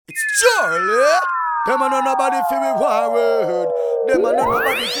Marley. Them a know nobody fi we forward. Them a know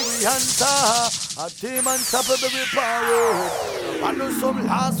nobody fi we answer. A team unstoppable power. I know some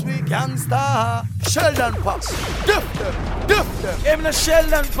last week gangster. Sheldon Pop, diff them. Even a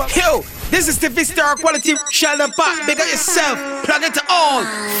Sheldon Pop. Yo, this is the V-Star Quality Sheldon Pop. Big up yourself, plug it to all.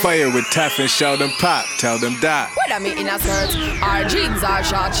 Fire with Taff and Sheldon Pop. Tell them die. Whether me in a skirt, our jeans are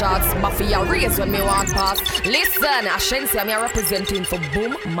short shorts. Mafia raise when me walk past. Listen, I shouldn't say me representing for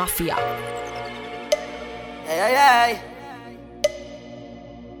Boom Mafia. Hey.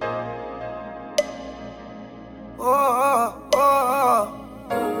 Oh.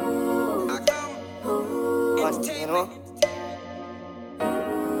 What's you know?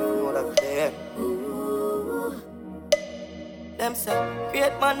 What up there? Them say,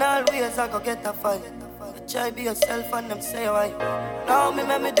 great man always I go get a fight. Try be yourself and them say why. Now me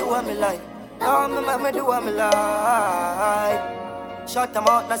make me do what me like. Shut them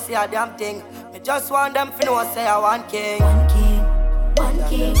out, not say a damn thing. Me just want them to know say I want king. One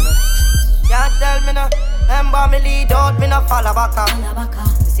king. Can't tell me no. Remember me lead out, me no follow back.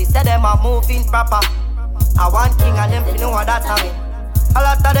 Sister them a moving proper. I want king and them to know what that I mean. A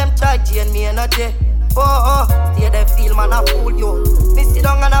lot of them try gain me energy. Oh, stay them feel man I fool you. Me sit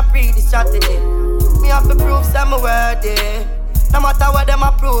down and I pre the strategy. Me have to prove some worthy. No matter what them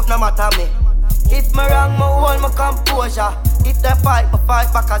approve, no matter me. If me wrong, me hold my composure. If they fight, me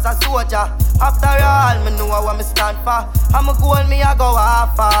fight back as a soldier. After all, me know what me stand for. I'm a goal, me I go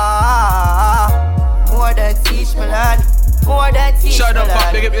far. More than teach me learn. More than teach Shut me up,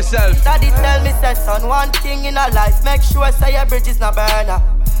 learn. big up yourself. Daddy tell me, say son, one thing in a life. Make sure say your bridge is not burner.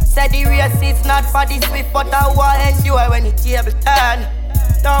 Say the race is not for the swift, but I want endure when the table turn.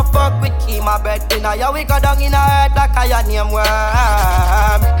 Don't fuck with key, my bread dinner. Yeah, we go down in a earth like a name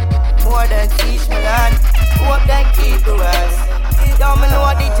worm. More than teach me learn. Hope then keep the words. Don't me know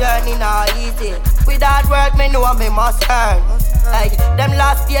the journey not easy. With hard work, me know me must earn. Like, them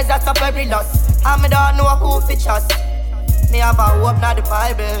last years that's a very loss. And me don't know who fi trust. Me have a hope not the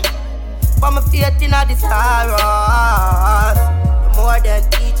Bible, but me faith in the stars. More than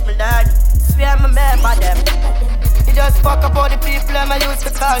teach me learn. Swear me remember them. You just fuck up all the people I used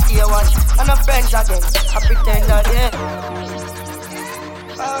to call dear one. And no friends again, I pretend that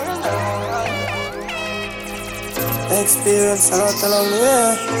Experience a lot along the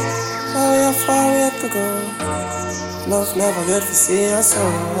way. Oh, we have far way to go. Love never get to see us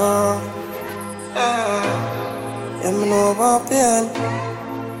all. Yeah, me know about pain.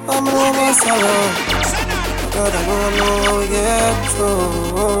 I know about sorrow. God, I don't know how we get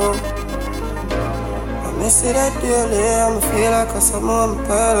through. I see that daily, I feel like a someone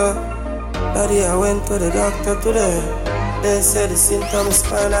better. Daddy, I went to the doctor today. They said the symptoms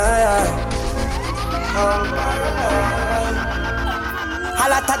kind of high. A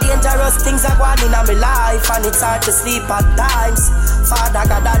lot of dangerous things are going in my life, and it's hard to sleep at times. Father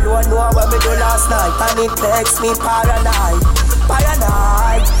God alone know what me do last night, and it makes me paranoid. Pain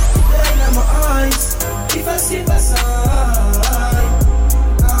in my eyes, if I see my side,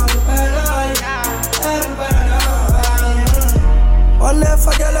 I'm paranoid. One left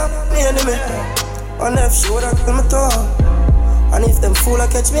a girl up, me enemy. One left shoulder to my toe. And if them fool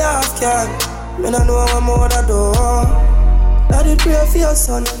catch me off guard, me no know what more to do. Daddy pray for your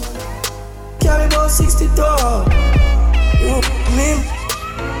son. Carry about 62.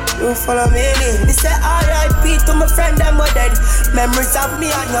 You follow me. Me say R.I.P. to my friend them were dead. Memories of me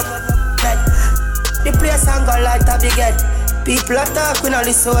and your bed. The place and go light up you get. People are talking, only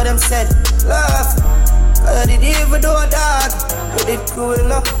listen what them said. Laugh, I did even do a dog. You did cool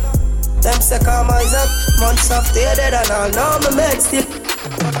enough. Them say karma is up. Months after you're dead and all. Now my meds still.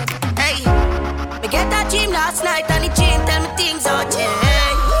 Hey, me get that dream last night and the dream tell me things are change.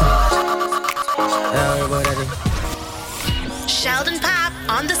 Sheldon Pop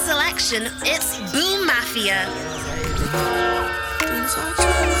on the selection. It's Boom Mafia. Things are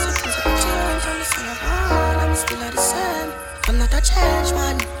changed, I'm still at the same. I'm not a change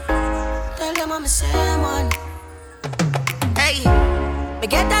man. Tell them I'm the same one. Hey, me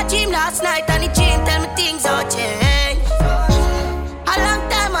get that dream last night and the dream tell me things are change. A long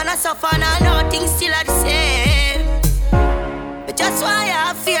time and I suffer and I know things still are the same. But just why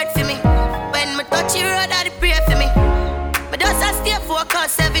I have feared for me. When me touch the road I pray for me. But just I stay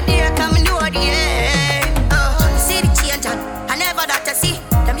focused every day cause me know the end. See the change and I never that I see.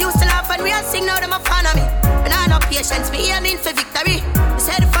 Them used to laugh and we all sing now them a fan of me. But I no patience, me aiming for victory. Me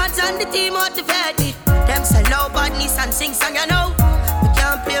say the fans and the team motivate me. Them say low badness and sing song you know. Me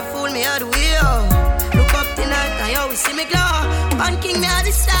can't play fool me all the way out. Look up tonight and you always see me glow. One king me on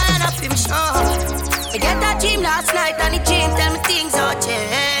the side of him show. Me get that dream last night and the dream tell me things all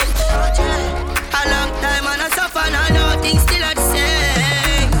change.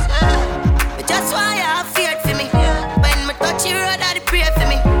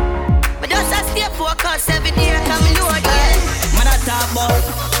 about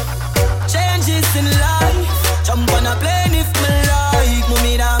changes in life. Jump on a plane if me like.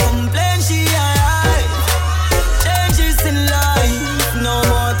 Mommy da complain, she alright. Changes in life, no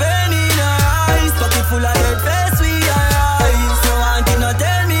more pain in her eyes. Pocket full of dead face, we arise. No auntie no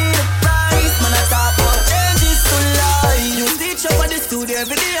tell me the price. Man I talk about changes to life. You teach up at the studio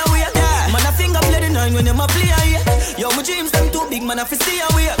every day away. Man I finger play the 9 when them a play here. Yo my dreams them too big, man I fi stay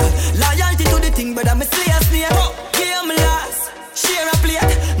away. Loyalty to the thing, but I'm a slay a snake. Game last, share a plate.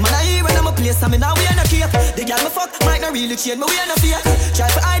 Man I hear when I'm a place, I'm in a way and a cape. The girl me fuck might not really change, me way and a fake. Try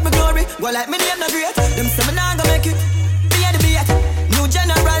to hide my glory, go like me name not great. Them say me nah gonna make it, be the bait. New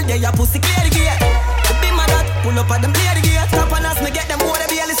general, they a pussy clear the gate. The be my dad, pull up at them play the gate. Top on us, me get them water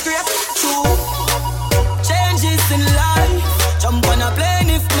be all straight. True, changes in life. Jump on a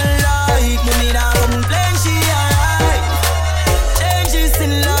plane if me like. Money nah complain, she alright. Changes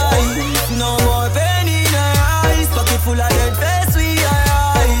in life, no more pain in her eyes. Pocket full of dead face, we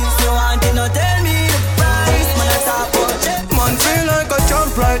arise. No auntie no tell me the price. Man I talk about it. Man feel like a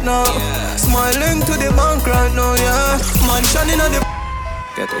champ right now. Smiling to the bank right now, yeah. Man shining on the.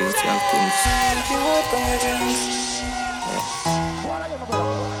 Get these young things.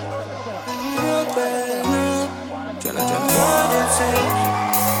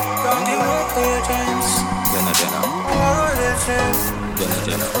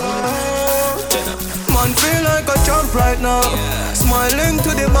 Jenna. Man feel like a champ right now. Smiling to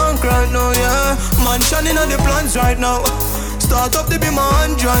the bank right now, yeah. Man shining on the plans right now. Start up to be my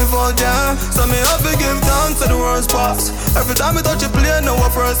hand drive out, yeah. So me have to give thanks to the worst pass. Every time I touch a plane, no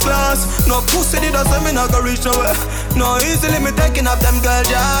first class. No pussy did I say me not go reach nowhere. No easily me taking up them girl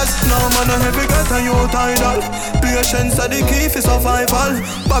jazz. No man no heavy get and you tidal. Patience are the key for survival.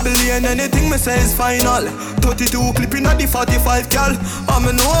 Babylon anything me say is final. 32 clipping at the 45 gal. I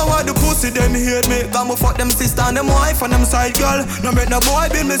me know why the pussy them hate me. Got me fuck them sister and them wife and them side girl. No make no boy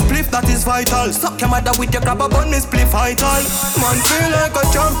build me spliff, that is vital. Suck your mother with your grab a bun me spliff vital. Man feel like a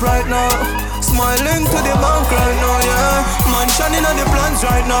champ right now. Smiling to the bank right now, yeah. Man shining on the plans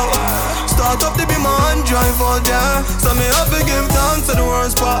right now. Start up to be my hand drive out, yeah. So me have to give thanks to the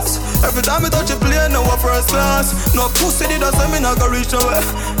worst pass. Every time I touch a plane, no first class. No pussy did I say me not go reach nowhere.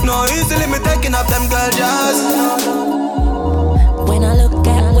 No easily me taking up them girl jazz. When I look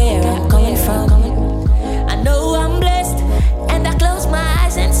at where I'm coming from, I know I'm blessed, and I close my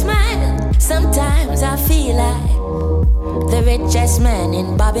eyes and smile. Sometimes I feel like the richest man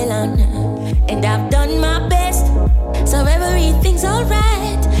in Babylon, and I've done my best, so everything's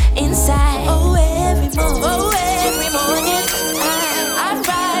alright inside. Oh, every morning I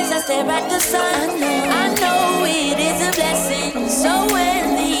rise, I stare at the sun. I know it is a blessing, so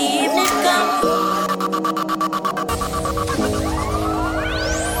when the evening comes,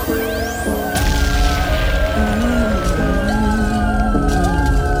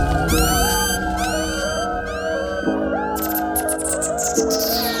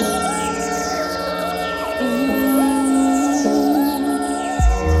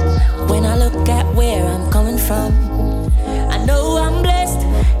 where I'm coming from, I know I'm blessed,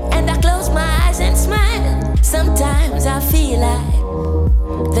 and I close my eyes and smile. Sometimes I feel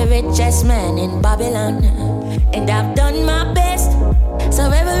like the richest man in Babylon, and I've done my best,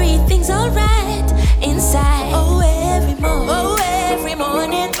 so everything's alright inside. Oh, every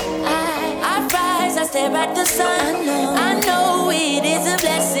morning I rise, I stare at the sun. I know it is a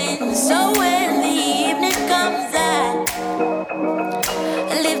blessing, so when the evening comes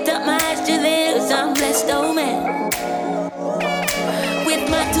I lift up my eyes to the hills, I'm blessed, oh man. With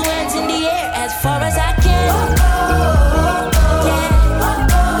my two hands in the air, as far as I can. Yeah.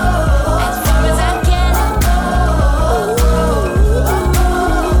 As far as I can.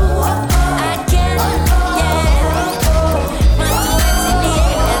 I can, yeah. My two hands in the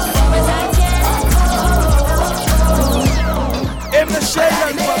air, as far as I can. In the shade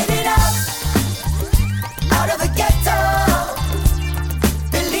and out of the ghetto.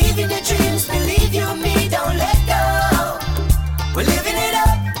 Believe in your dreams, believe you and me, don't let go. We're living it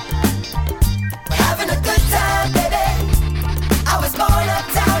up, we're having a good time, baby. I was born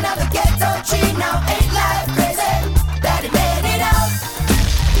uptown, now the ghetto tree, now ain't life crazy. Daddy made it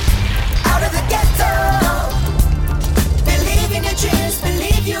out of the ghetto. Believe in your dreams,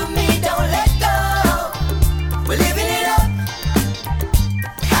 believe you and me, don't let go. We're living it up,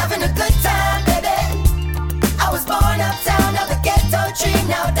 having a good time, baby. I was born uptown, now the ghetto tree,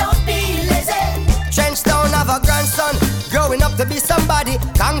 now don't be lazy. Trenchtown have a grandson, growing up to be somebody.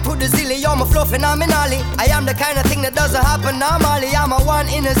 Gang put the zilly, you're my flow phenomenally. I am the kind of thing that doesn't happen normally. I'm a one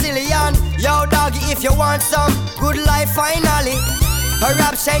in a zillion. Yo doggy, if you want some good life finally,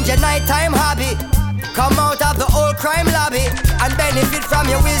 perhaps change your nighttime hobby. Come out of the old crime lobby and benefit from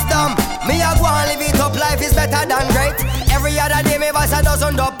your wisdom. Me a go and live it up, life is better than great. Every other day me boss a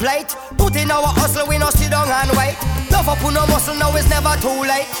dozen dub plate. Put in our hustle, we no sit down and wait. Love up on no muscle, now it's never too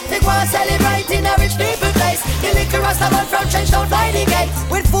late. We go and celebrate in a rich people place. The liquor rasta man from Trench down by the gate.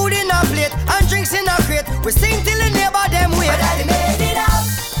 With food in a plate and drinks in a crate. We sing till the neighbor them wait. But I made it out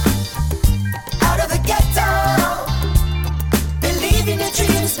of the ghetto. Believe in your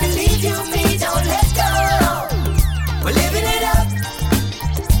dreams, believe you me, don't let go. We're living it up,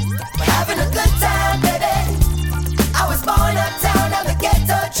 we're having a good time, baby. I was born uptown of the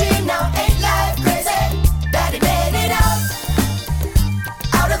ghetto dream, now ain't life crazy. Daddy made it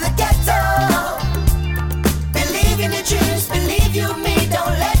out of the ghetto. Believe in your dreams, believe you me,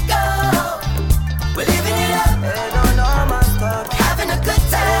 don't let go. We're living it up, having a good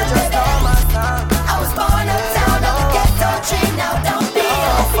time, baby. I was born uptown of the ghetto dream, now don't be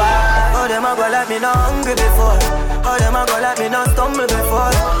afraid. Oh, them a go like me not hungry before. Oh, them a go like me not stumble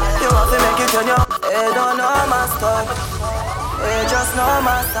before. You have to make it on your head, don't know my stuff. Hey, just know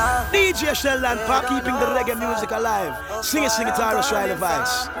my song. DJ Sheldon Park keeping the reggae music alive. Sing it, Tyrus, try the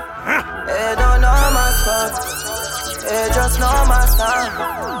vice. Hey, don't know my stuff. Hey, just know my song.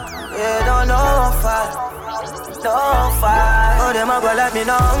 Hey, don't know how far. Don't fight. Oh, them a go like me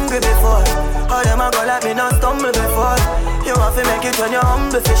not hungry before. Oh, them a go like me not stumble before. You have to make it when you're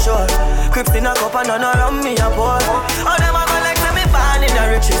humble for sure. Crips in a cup and none around me a pour. Oh, them a go like me born in the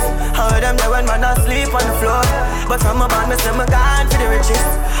riches. How them there when man asleep on the floor. But from a band me say me gone for the riches.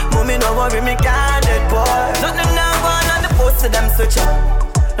 Mommy no worry me can't dead boy. Nothing now gone on the post to them switch up.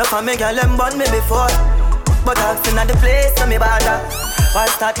 No for me girl them born me before. But I've seen at the place so me bother. Why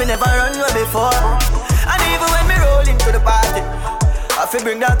start me never run away before. And even when me roll into the party, I feel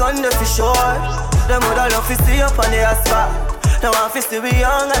bring that gun to for sure. Them would love to see up on the asphalt. Now I feel still be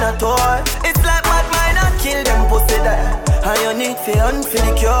young and a toy. It's like mad mind and kill them pussy there. And you need for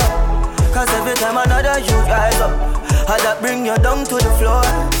the cure. Cause every time another you rise up, I that bring you down to the floor.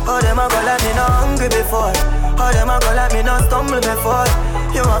 Oh, them a go like me not hungry before. Oh, them a go like me not stumble before.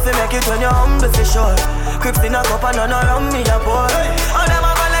 You have to make it when you're humble for sure. Crips in a cup and none around me a boy. Oh, them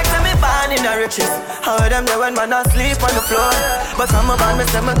a go like me born in the riches. How them there when man asleep on the floor. But from a band me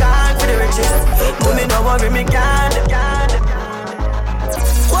say me gone for the riches. Mommy no worry me can't.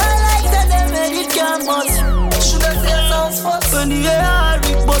 Well, like that they made it campus. Shoulda say sounds fast. When the air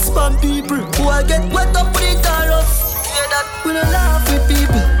it bust from people who I get wet up with it and rough. Hear that? We don't laugh with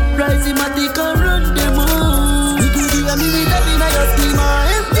people. Rising my dick and run them on. We do the me with them in your scheme.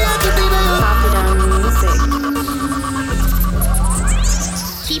 Empty to be the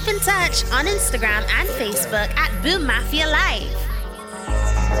Keep in touch on Instagram and Facebook at Boom Mafia Live.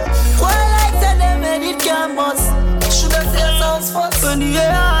 Well, like that they made it campus. Shoulda say sounds fast. When the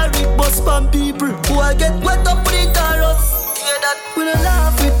air it bust from people who I get wet up with it and rough. Hear that? We don't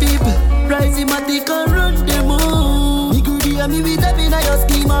laugh with people. Rising my dick and run them on. Me good hear me with them in your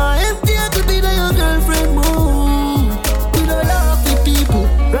scheme. Empty to be your girlfriend mood. We don't laugh with people.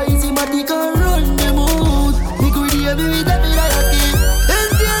 Rising my dick and run them on. Me good hear me with them in your scheme.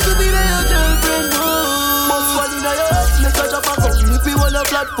 Empty to be your girlfriend mood. Must fall in your head. Make a drop a gun. If you want a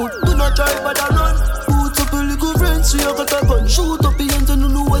flat foot, do not try but I run. Boots up a little friends, so you got a gun. Shoot up your hands and you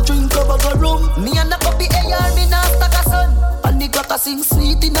know what drink a bag of rum. Me and the puppy AR, me not stack a son. And the clock a sing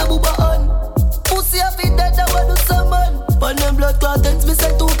sweet in a booba on. Pussy a fit dead, I want to summon. Pan them blood clot ends, me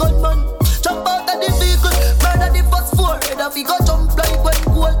send 2 gunman. Jump out of the vehicle, murder the first 4. Head of go jump like when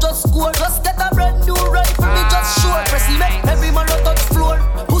goal just score. Just get a brand new rifle, me just sure. Press him every man on touch floor.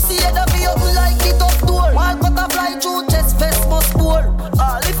 Pussy head of me up like the top door. One butterfly through chest, vest must pour.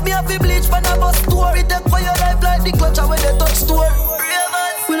 Lift me up the bleach when I bust tour. It take for your life like the clutch when they touch store.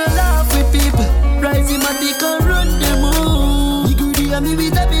 We don't laugh with people. Rising my dick and run them on. You could hear me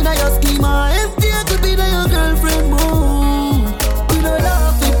with them in your scheme. Empty to be your girlfriend mood. We don't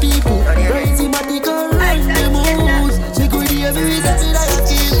laugh with people. Rising my dick and run them on. You could hear me with them in your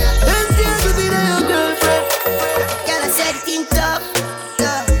scheme. Empty to be your girlfriend. Girl, I said think tough,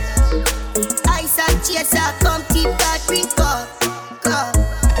 yeah. Ice and chaser, come keep that drink up.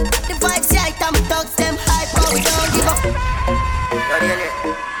 The vibes right, I'm thugs, them high, but we don't give up.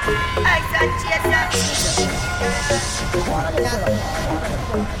 Ice and chaser.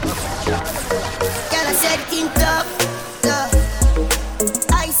 Girl, I said think tough, yeah.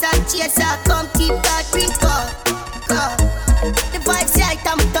 Ice and chaser, come keep that drink up. The vibes right,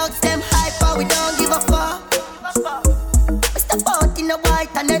 I'm thugs, them high, but we don't give a fuck. Mr. Pot in the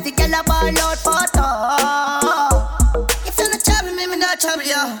white and every girl a ball out for talk. If you're not trouble me not trouble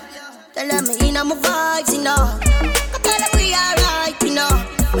you. Tell me in my vibes, you know. I tell them we alright, you know.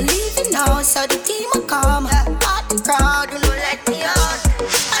 We're leaving now, so the team will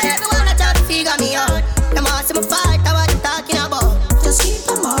see my fight, what you talking about? Just keep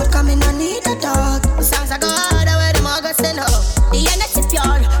them out, come in, I need a dog. The songs I go harder where the mugger say no. The energy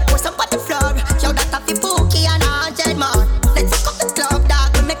pure, pour some on the floor. Yo, that coffee bookie and 100 more. Let's take up the club,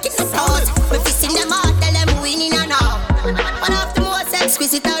 dog, we making the sound. We fixing them out, tell them we winning and all. One of the most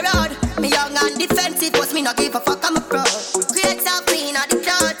exquisite around. Me young and defensive, cause me not give a fuck, I'm a pro. Create self clean on the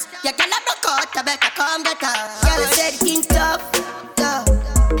clothes. You can have no cut, I better come get her. Girl, I said it tough, tough.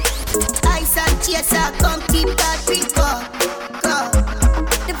 Ice and chaser, come keep that beat go.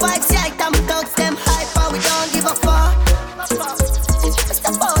 The vibes right, I'm thugs, them hype, and we don't give a fuck. Just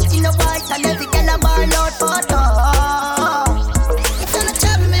a boat in the white, and every girl I'm all out for talk. If you're not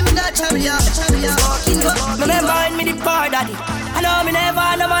trouble, me got trouble, yeah. Remember when me the poor daddy. I know me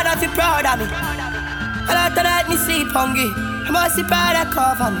never, no matter if you proud of me. And after that, me sleep hungry. I must see proud that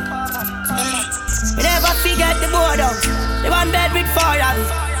cover me. Me never forget the boardhouse, the one bed with 4 of me.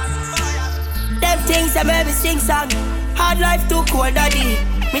 Them things that made me sing song. Hard life too cold, daddy.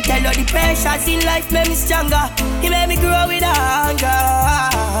 Me tell you the pressures in life made me stronger. He made me grow with hunger.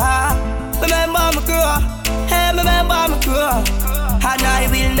 Remember me grow, hey, remember me grow. And I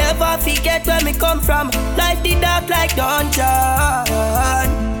will never forget where me come from. Life did dark like dungeon.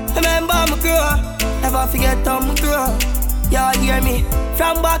 Remember me grow, never forget how me grow. Y'all hear me?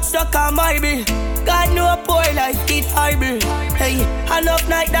 From back stuck on marble. God know poor life did horrible. Hey, enough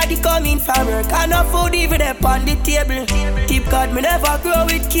night daddy coming from work. Enough food even up on the table. Keep God, me never grow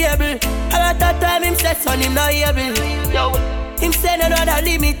with cable. A lot of time him say son him not able. Yo, him say no other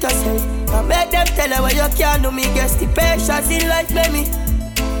limit yourself. Now make them tell you what you can do. Me guess the patience in life made me.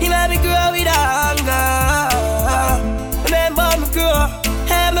 He made me grow with hunger. Remember me grow,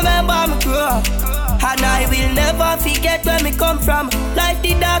 hey, remember me grow. And I will never forget where me come from. Life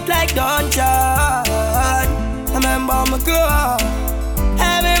did dark like dungeon. Remember me grow,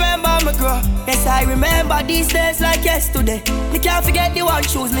 hey, remember me grow. Yes, I remember these days like yesterday. Me can't forget the one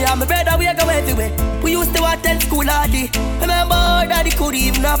shoes me and my brother we go everywhere. We used to attend school all day. Remember how daddy could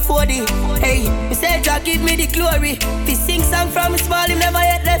even afford it. Hey, me said Jah give me the glory. If he sing song from small, him never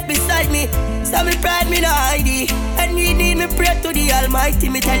yet left beside me. So me pride me no hide it. And we need me pray to the Almighty.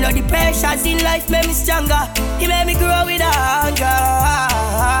 Me tell you the pressures in life made me stronger. He made me grow with hunger.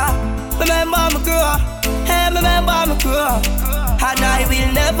 Remember me grow, hey, remember me grow. And I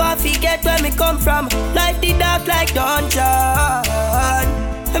will never forget where me come from. Life did dark like dungeon.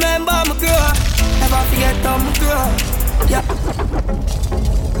 Remember me grow, never forget how me grow. Yeah.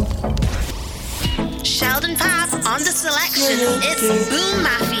 Sheldon Pop on the selection. It's Boom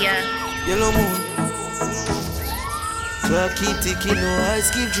Mafia. Yellow moon. Clock keep ticking, no eyes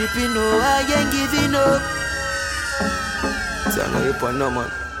keep dripping, no I ain't giving up. So I know you put no man.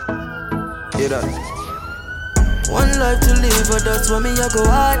 Hear that? One life to live, but that's why me I go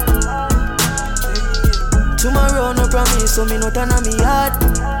hard. Tomorrow no promise, so me not turn on me heart.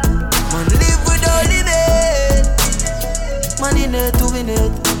 Man live without limit. Man in it to win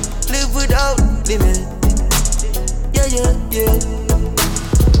it. Live without limit. Yeah, yeah, yeah.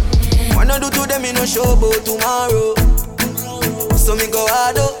 Wanna do to them in no show about tomorrow. So me go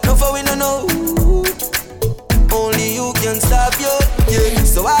hard up, no for we no know. Only you can stop you, yeah.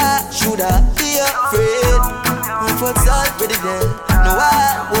 So why should I be afraid? What's already there? No,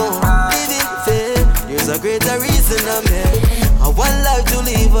 I won't live in fear. There's a greater reason I'm here. I want life to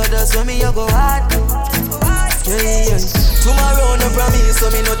live, but that's why me I go hard. Yeah, yeah. Tomorrow no promise, so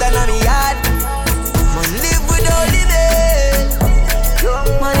me not turn on me hard. Man live without limit.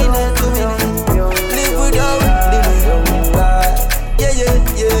 Man in it to me. Live without limit. Yeah, yeah,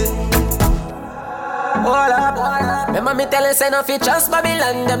 yeah. Hold up. Remember me tell you say no fi trust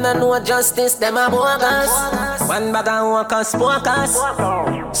Babylon. Them no know justice, them a bogus. One bag of workers, focus.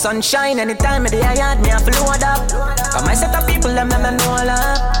 Sunshine anytime of the yard, me a float up. Cause my set of people, them no know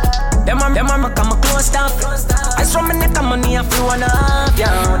love. Them a make a close stuff. I from my neck and money a flow up.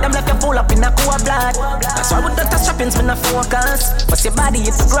 Yeah, them left you full up in a cool blood. That's why with the touch trappings me no focus. But your body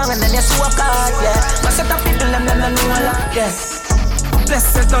hit the ground and then you soak out. Yeah, my set of people, them no know love. Yeah.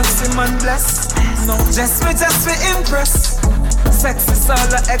 Blessed don't see man bless. No, just we impress. Sex is all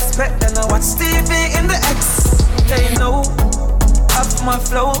I expect. Then I watch TV in the X. They know, up my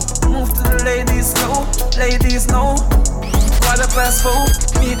flow. Move to the ladies slow. Ladies know, while the fast food.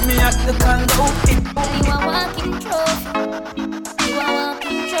 Meet me at the condo. You are walking trophy. You are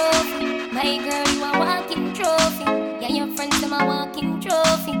walking trophy. My girl, you are walking trophy. Yeah, your friends them are walking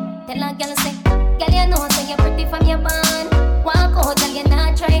trophy. Tell a girl say, girl you know say you're pretty from your band. Walk out, girl you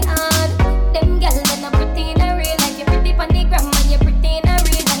not try hard. Them girl they not pretty in a real life. You're pretty on the gram and you're pretty in a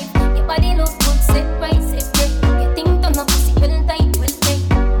real life. Your body look good, set right, set right. Your thing turn up, pussy well tight, well tight.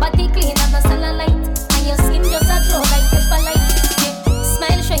 Body clean as a cellulite, and your skin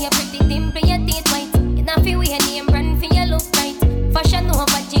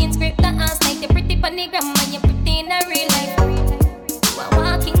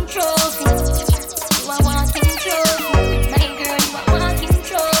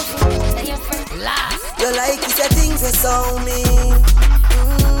just own me.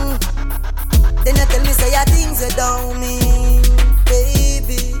 Then you tell me say your things are down me,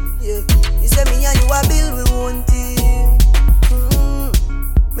 baby. Yeah, you say me and you a build we one team.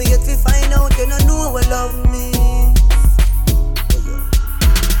 Me get to find out you don't know what love means.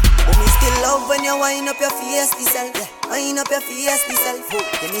 But me still love when you wind up your face yourself. Yeah, wind up your face yourself.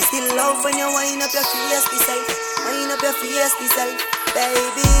 Yeah, me still love when you wind up your face yourself. Wind up your face yourself,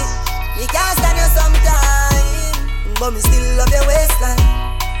 baby. Me can't stand you sometime, but me still love your waistline.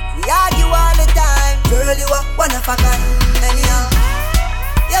 We argue all the time, girl, you are one of a kind. Anyhow,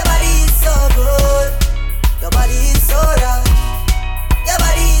 your body is so good, your body is so right, your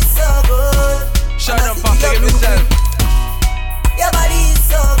body is so good. Shut up, Papa, give yourself. Your body is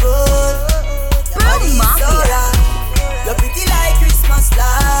so good, your body is so right. You're pretty like Christmas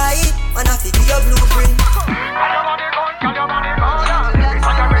light, and I feel your blueprint.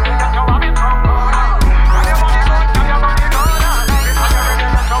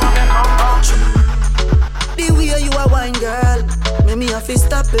 Wine girl, make me have to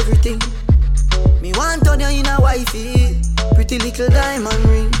stop everything. Me want on you in a wifey, pretty little diamond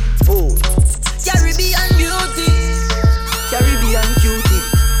ring. Oh, Caribbean beauty, Caribbean cutie.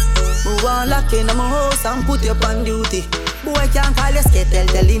 Me want lock in my house and put you on duty. Boy can't call you skittle,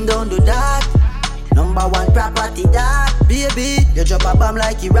 tell him don't do that. Number one property that, baby. You drop a bomb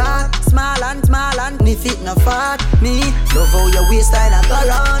like Iraq. Small and ni fit no fat. Me love how your waistline a go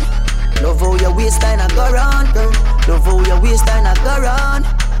round. Love how your waistline a go round, girl. Love how your waistline a go round.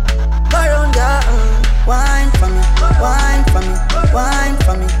 Go round, girl. Wine for me, wine for me, wine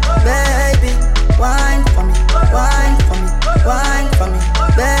for me, baby. Wine for me, wine for me, wine for me,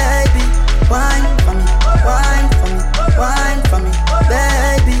 baby. Wine for me, wine for me, wine for me,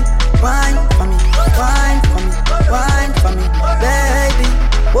 baby. Wine for me, wine for me, wine for me, baby.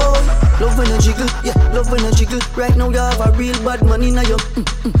 Whoa, love when you jiggle, yeah, love when you jiggle. Right now you have a real bad man in your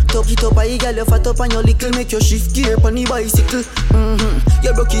Tuck it up, I girl, you fat up on your little. Make your shift gear on the bicycle.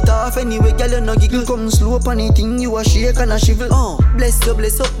 You broke it off anyway, girl, you no giggle. Come slow up on the thing, you a shake and a shivel. Bless up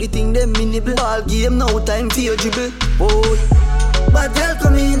the thing, them me nibble. Ball game, no time for your dribble. Boy, bad girl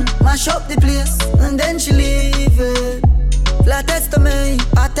come in, mash up the place, and then she leave it. Flat test to me,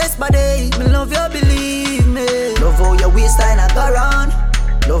 I test body. Me love you, believe me. Love how your waistline a go round.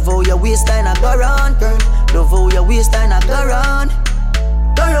 Love how your waistline a go round, girl. Love how your waistline a go round.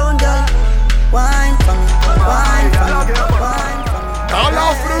 Go round, girl. Wine for me, wine for me, wine for me. All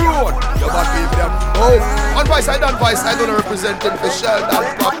off the road. You got people them. Oh, on my side, don't represent him for Sheldon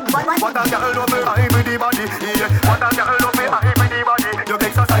Pop. What a girl love me high with the body, yeah. What a girl love me high with the body. You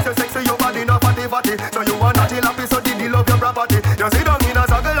exercise, you sexy, your body not fatty. So you want to happy, so did love your property. You sit down in a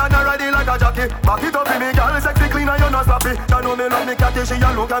circle and I ride it like a jockey. Back it up for me, girl, sexy, clean and you're not sloppy. You know me love me catty, she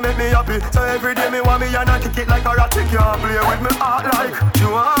a look and make me happy. So every day me want me and I kick it like a rat. You can't play with me heart like she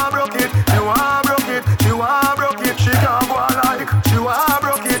want broke it, she want broke it, she want broke it. She can't go like she want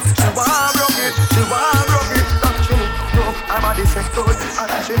broke it, she want broke it, she want broke it. She know, her body set good,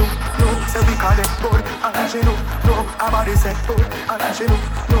 and she know, say we call it good, and she know, her body set good, and she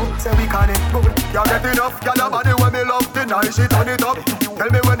know, say we call it good. You get enough, girl, your body when me love tonight, she turn it up. Tell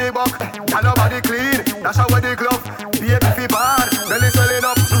me when they buck, girl, your body clean, that's how when they glove. Baby, fi bad, belly swelling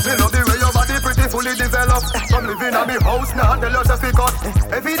up. Me love the way your body pretty fully developed. Come living at me house now, tell us if we cut.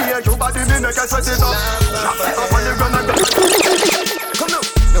 Every day your body me make a sweat it up. Drop it up on the ground and come now.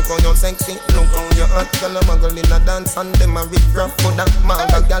 Look how you sexy, look how you hot. Girl, a muggle in a dance and them a rip rap for that.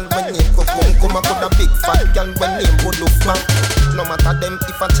 Manga girl when you come a put a big fat girl when they put the fat. No matter them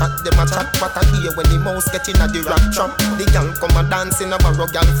if I chat, them a chat. What I hear when the mouse get in a the rap trap. The girl come a dance in a barrow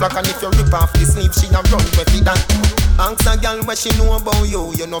girl flock. And if you rip off the sleeve, she a run with it that. Ask a girl what she know about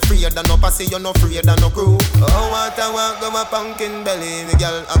you. You no afraid of no pussy, you no afraid of no crew. Oh, what I want go a pumpkin belly. The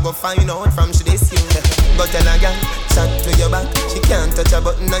girl I go find out from she this you. But tell a girl, chat to your back. She can't touch a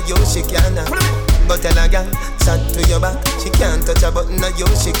button of you, she can't. But tell a girl, chat to your back. She can't touch a button of you,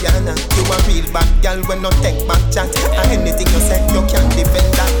 she can't. You a real bad girl when no take back chat. And anything you say, you can't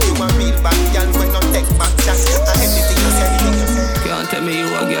defend that. You a real bad girl when no take back chat. And anything you say, can't tell me you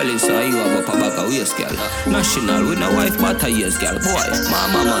a girl is so you have up a back a waist girl. National with no wife but a years girl. Boy,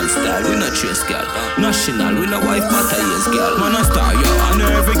 mama man style with no trace girl. National with no wife but a years girl. Man a star yo and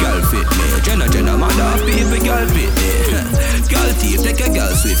every girl fit me. Jenna mother people girl fit me. Girl thief take a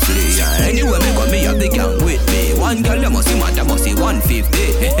girl swiftly. Anyway me come me have the gang with me. One girl you must see mad, must see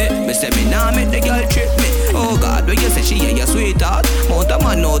 150. Me say me nah make the girl trip me. Oh God, when you say she ain't your sweetheart, mount a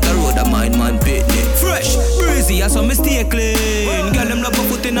man out the road, a mind man pitney. Fresh, breezy, I saw me stay clean. Girl them love my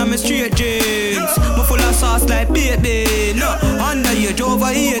foot in my straight jeans. Me full of sauce like baby. No, underage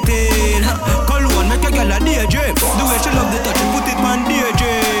over 18. Cologne make a girl a daydream. The way she love the touch, she put it on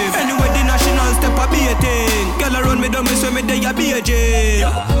daydream. Anyway, the national step a beating. Girl around me down, me say me they a beijing.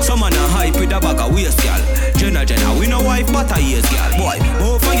 Some man a hype with a bag of waist, girl. Jenna, we no wife but a years, girl. Boy,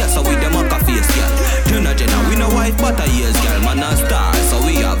 move for yes, so we them a face, girl. Jenna, we no wife but a years, girl. Man a star, so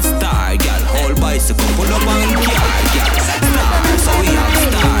we have star, girl. Whole bicycle pull up and car, girl. Star, so we have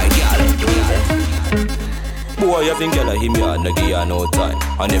star, girl. Boy, you think girl a him ya, no give ya no time.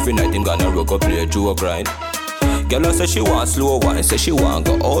 And every night him gonna rock up, play joke grind. Girl say she want slow wine, say she want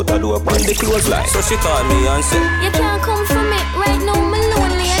go out the door on the clothesline. So she call me and say, you can't come for me, right now me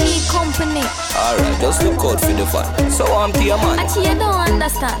lonely, I need company. Alright, just look out for the fun. So I'm to your man. Actually you don't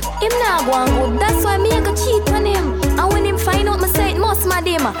understand, him nah go and good, that's why me I go cheat on him. And when him find out me say it must mad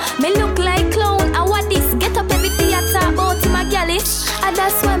him. Me look like clown, and what this, get up every theater about him a galley. And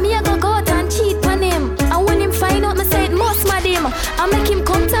that's why me I go out and cheat on him. And when him find out me say it must mad him, I make him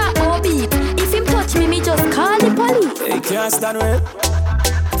come talk about beat. If him touch me, me just call the police. Hey, can't stand well.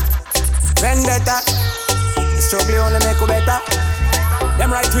 Vendetta. The struggle only make you better.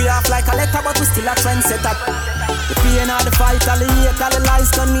 Them right we off like a letter, but we still a trendsetter. The pain of the fight, all the hate, all the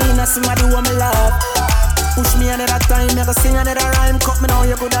lies done me, and somebody who me love. Push me another time, make a sing another rhyme. Cut me now,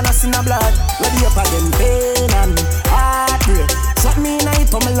 you good and I sin a blood. Ready up again, pain and heartbreak. Shot me in it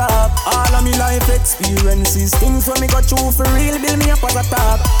for me love. All of me life experiences, things when me go through for real, build me up as a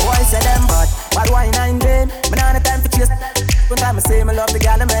top. Why say them bad, but why not in vain? Me not the time for chase. One time I say me love the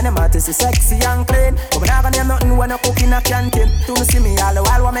girl, the man, the matter is sexy and clean. But me not gonna name nothing when I cook in a canteen. To me see me all the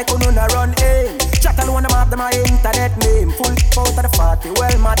while, what make you no run in. Chat alone, them have them my internet name. Full out of the party,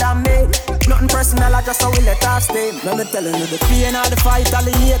 well madam me. Nothing personal, I just how we let us stay. Let me telling you the pain of the fight, all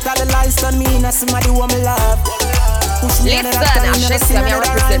the hate, all the lies on me. And somebody who me love. Push me another time, and I sing another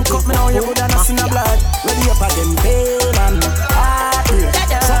rhyme. Cut me now, you good and I sin a blood. Ready up again, pain and heartbreak.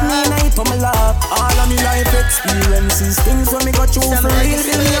 Shot me in it for me love. All of me life experiences, things when me go through for real,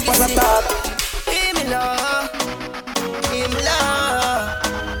 build me up as a top. Give me love, give me love.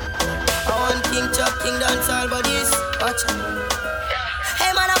 I want King Chuck, King Dance, all bodies. Watch out. Hey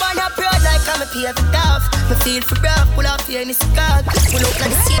man, I wanna proud like I'm a paved off. Me feel for breath, pull off here in the sky. Pull up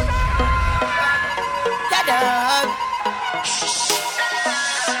like the sea. Yeah, dog.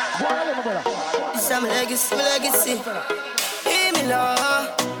 This is my legacy, my legacy. Give me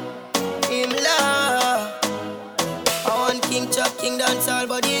love, give me love. I want King Chuck, King Dance, all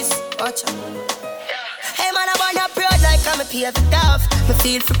bodies. Watch out. Hey man, I wanna proud like I'm a paved off. Me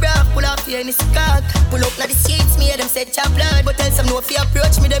feel for breath, pull off here in the sky. Pull up now the seats, me them set your blood. But tell some no if you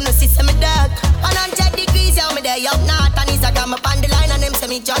approach me, them no see some dark. 100 degrees, yeah, me there up north. And he's a got me on the line and them say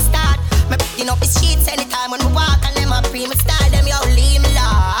me just start. Me picking up the sheets anytime when we walk. And them a pre me style, them yo leave me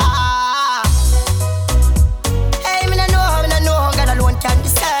low. Hey, me no know, God alone can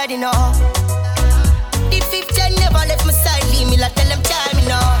decide, you know. The 5th gen never left my side, leave me like tell them try me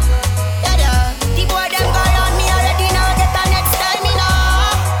now. Yeah, the boy them go around me already now, get the next time, you know.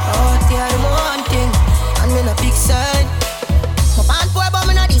 Oh, they are the one thing, and me no big side. My band boy, but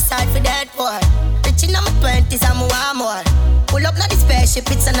me no decide for that boy. Rich in my 20s and me want more. Pull up now the spaceship,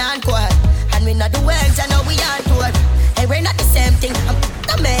 it's an encore. And we not the words, I know we are tour. Hey, we're not the same thing, I'm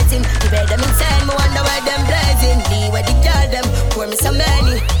amazing. The way them insane, me wonder why them blazing. The way the girl them, pour me so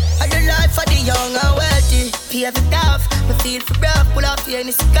many. I do life for the young and wealthy. Pave it off, me feel for breath, pull off here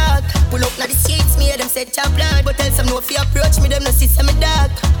in the sky. Pull up now the seats, me them set your blood. But tell some no if you approach me, them no see some dark.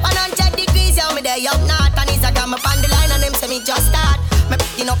 100 degrees, yeah, me there up north. And he's a got me on the line and them say me just start. Me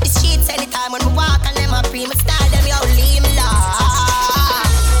picking up the sheets anytime when we walk. And them a pre me style, them yo leave me lost.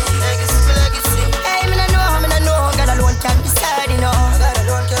 Legacy. Hey, me no know, God alone can decide, you know. God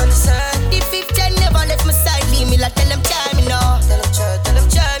alone can decide. The 5th gen never left my side, leave me like tell them try me now. Tell them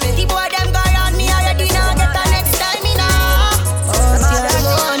try me. The boy them go around me already now, get the next time, you know. Oh, see I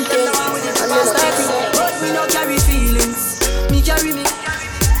want it, and just like it. But me no carry feelings, me carry me.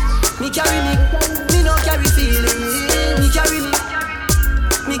 Me carry me, me no carry feelings, me carry me.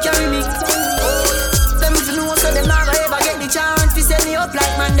 Me carry me. Them to know so them never ever get the chance to send me up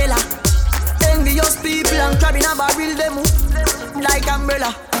like Mandela. Envious people and crabbing a barrel them like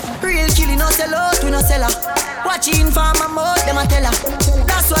umbrella. Real killing no sell out, we no sell her. Watching for my mouth, them a tell her.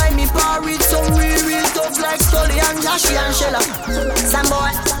 That's why me par with some real tough like Scully and Joshy and Shella. Some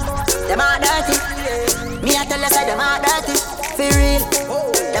boy, them are dirty. Me a tell you say them are dirty. For real,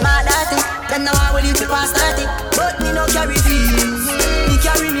 them are dirty. Them know I will you to pass 30. But me no carry feelings. Me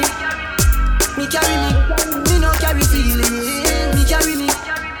carry me. Me carry me. Me no carry feelings. Me carry me.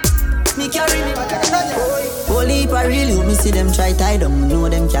 Me carry me. Holy pa real you, me see them try tie down. Me know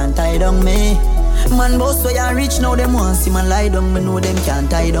them can't tie down me. Man boss where you reach now, them want see man lie down. Me know them can't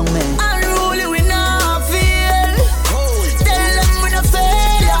tie down me. Unruly we not feel. Tell them we not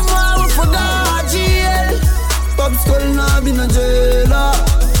fail. Them want we forgot jail. Pop skull now be no jailer.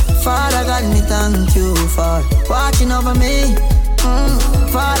 Father God me thank you for watching over me.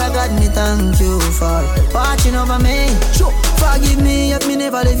 Father God me thank you for watching over me. Forgive me if me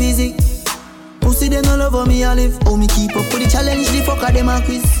never live easy. Pussy them no love how me a live. How me keep up with the challenge, the fucker them a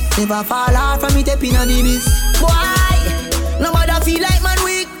quiz. Never fall off from me tapping on the biz. Boy, nobody feel like man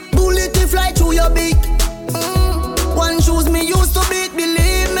weak. Bullet to fly through your beak. One shoes me used to beat.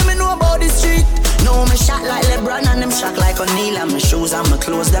 Believe me know about the street. No, me shot like LeBron and them shot like O'Neal. And my shoes and my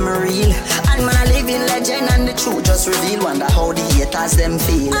clothes them real. And man a living legend and the truth just reveal. Wonder how the haters them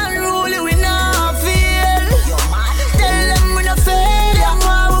feel. Unruly we not feel. Tell them we not fail. Them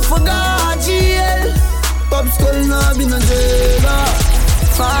why we forgot jail. Pop skull now be no jailer.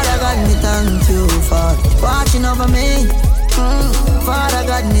 Father God me thank you for watching over me. Father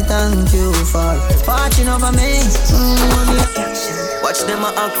God me thank you for watching over me. Watch them a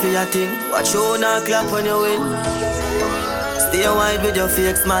act for your thing. Watch you not clap when you win. Stay wide with your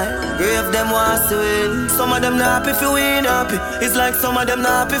fake smile. Grave them wants to win. Some of them not happy if you win happy. It's like some of them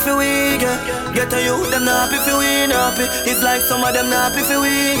not happy if you win. Get a youth them not happy if you win happy. It's like some of them not happy if you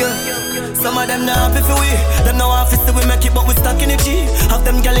win. Some of them not happy if you win. Them no office we make it but we stuck in the G. Have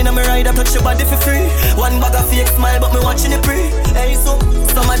them gal in a me ride I touch your body for free. One bag of fake smile but me watching it pre. Hey so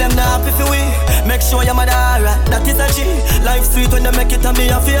some of them not happy if you win. Make sure your mother alright, that is a G. Life sweet when they make it and me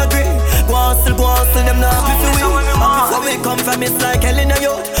have to agree. Go hustle, them not happy if you win. Happy for me come from it's like hell in a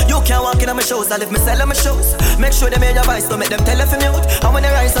youth. You can't walk in on my shows, I live me sell on my shows. Make sure they made your voice, don't make them tell if you mute. And when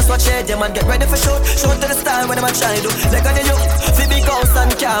they rise, that's what shade them and get ready for shoot. Show to the style when them a try do. Like on the youth, fi big house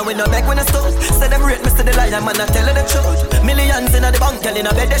and car with no back when I stone. Say them rate me, say the lion man, I tell her the truth. Millions in the bank, girl in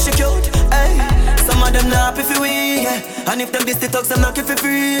a bed, they she cute. Hey, some of them not happy fi we, yeah. And if them this talks, them not for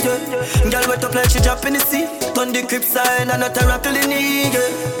free, yeah. Girl wet up like she drop in the sea. Turn the crib sign and not a rock till the knee, yeah.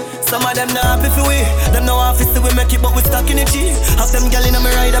 Some of them not happy for we. Them no office we make it but we stuck in the G. Have them gal in a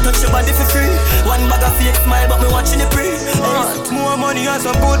me ride I touch your body for free. One bag of fake smile but me watching it pre. More money and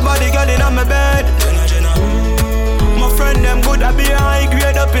some good body gal in my bed. My friend them good I be high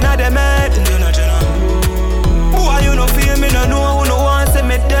grade up in a them head. Boy you no feel me no know who no want see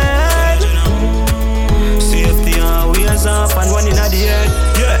me dead. Safety always off and one in a the head.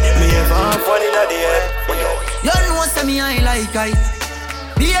 Yeah, me have half one in a the head. You know say me I like I.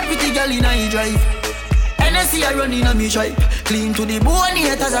 Be a pretty girl in a drive. And I see her running on me tripe. Clean to the bone,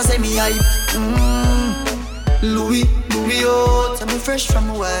 haters I say me hype. Louis, oh, tell me fresh from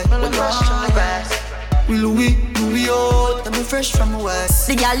the west. Louis, oh, tell me fresh from the west.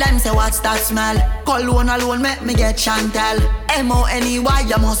 The girl them say what's that smell? Cologne alone make me get Chantel. M-O-N-E-Y,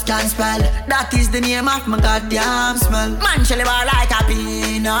 you must can spell. That is the name of my goddamn smell. Man, she live like a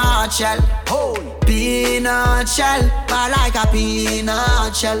peanut shell. Peanut shell, I like a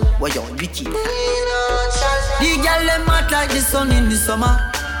peanut shell. What you wicked? Peanut shell. The girl them hot like the sun in the summer.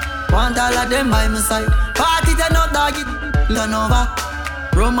 Want all of them by my side. Party turn up, dog it turn over.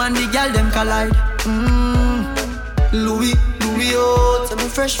 Rum and the girl them collide. Louis, oh, tell me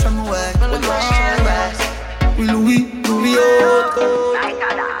fresh from the west. Louis, oh.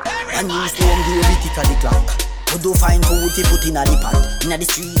 And you stay and give it to the clock. You do find food to put in a the pot. Inna the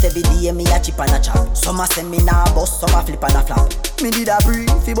street every day me a chip and a chop. Some a send me na bust, some a flip and a flap. Me did a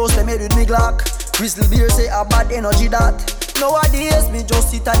brief, fi bust them head with me Glock. Crystal beer say a bad energy that. Nowadays me just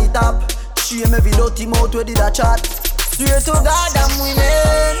sit at the top. Shame every dirty mouth where did a chat. Swear to God I'm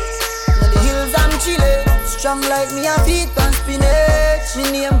winning. In the hills I'm chillin'. Strong like me a feet on spinach.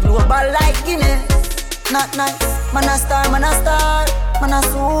 Me name global like Guinness. Not nice, man a star, man a star, man a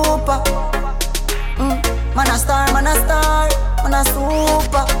super. Man a star, man a star, man a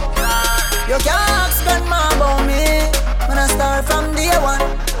super. You can't ask grandma about me. Man a star from day one.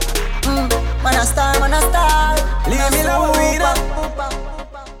 Man a star, man a star. Leave me alone,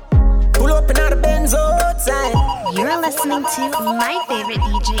 pull up in our Benz outside. You're listening to my favorite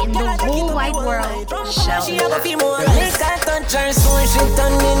DJ in the whole wide world, Sheldon Pop. Make her touch her soul, she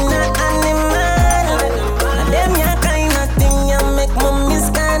turn in an animal. And them ya kind of thing ya make me miss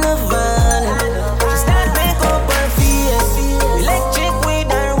carnival. Electric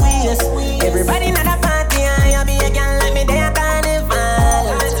with her waist. Everybody in the party, I be a girl like me, they a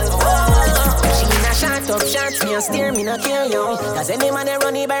carnival. She in a short up shots, me a steer, me no care you. Cause me man, they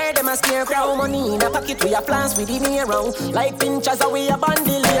runny bird, them a scarecrow. Money in a pocket, we a plans with the near round. Like pinchers, we a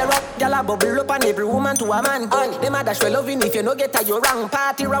bundle here up. Y'all a bubble up on every woman to a man. Them a dash for loving if you no get a you wrong.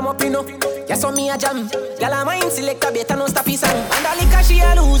 Party ram up, you know. Yes, on me a jam. Y'all a mind select a better no stop his song. And the liquor she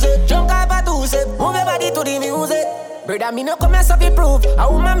a lose it. Drunk up a two it. Move your body to the music. Brother, me no come as if you prove.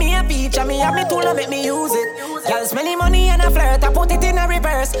 A woman me a feature, me have me tool and make me use it. Girl smelly money and a flirt, I put it in a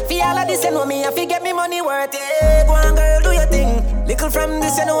reverse. Feel all of this, you know me, I forget me money worth. Yeah, go on girl, do your thing. Little from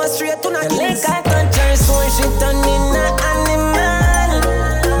this, you know, straight to the kings. Liquor culture, so she turn in a animal.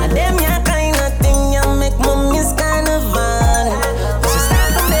 And them ya kind of thing, you make mommy's carnival. She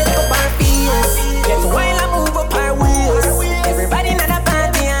start to make up her face. Get while I move up her waist. Everybody not a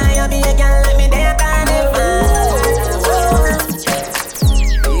party, I be a girl like me, they a carnival.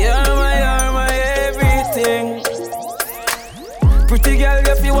 Pretty girl,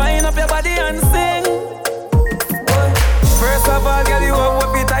 if you wind up your body and sing. First of all, girl, you have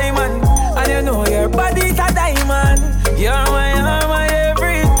what time and you know your body's a diamond. You're my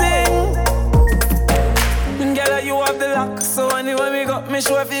everything. Girl, you have the lock, so anyway me got me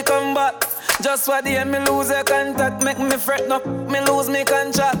sure if you come back. Just for the end, me lose your contact, make me fret up, me lose me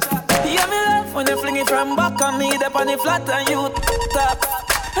contract. Yeah, me love when you fling it from back and me up on the flat and you top.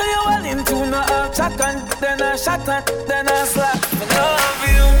 And you well into no half chat and then I shot and then I slap. Me love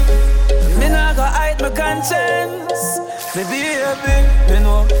you, me not go hide my conscience. Me baby,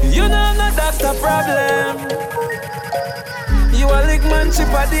 you know I'm not that's the problem. You a lick man chip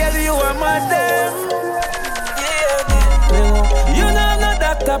a daily, you a madam. Yeah, you know I'm not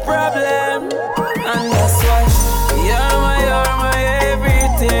that's the problem. And that's why you're my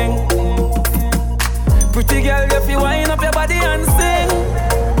everything. Pretty girl, if you wind up your body and sing.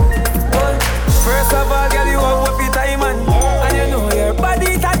 First of all, girl, you have what your time and you know your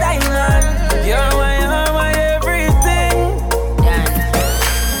body's a diamond. You're my everything.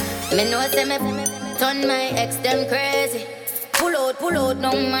 Me know say me turn my ex them crazy. Pull out,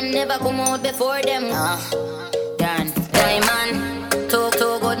 no man never come out before them. Dan, diamond, too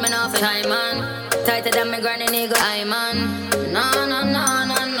good, me not for time man. Tighter than me granny nigga, I man. No.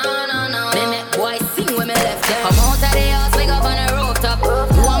 Me make boy sing when me left them. Come out of the house, we go on the rooftop.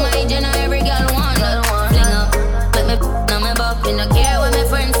 You want my Jenna, every girl want that. Fling up, let me now me back. Me no care what my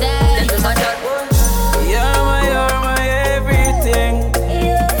friends say. You're my everything.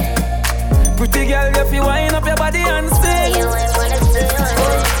 Pretty girl, if you wind up your body and sing.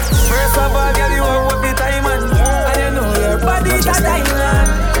 First of all, girl, you have what your time and you know your body's a diamond.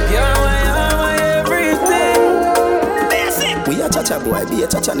 You're my everything. We a cha-cha boy, be a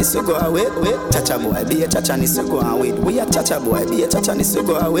cha-cha needs to go away. Cha-cha boy, be a cha-cha needs to go away. We a cha-cha boy, be a cha-cha needs to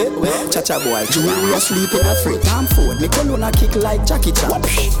go away. Cha-cha boy, jewelry asleep in a freight and food. Me cologne a kick like Jackie Chan.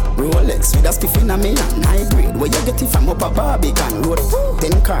 Rolex with a spiff in a me and high grade. Where you get it from up a Barbican road.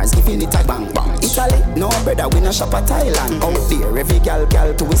 10 cars giving it a bang bang. Italy, no brother, we no shop at Thailand. Out there, every gal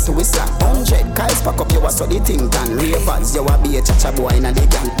to whistle. 100 guys pack up, you a so the thing done. Ravers, you a be a cha-cha boy in a the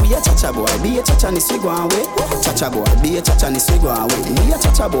gang. We a cha-cha boy, be a cha-cha needs to go away. Cha-cha boy, be a cha-cha needs to go away. Be a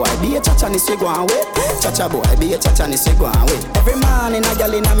cha-cha boy, be a cha-cha needs to go away. Cha-cha boy, be a cha-cha needs to go away. Every man in a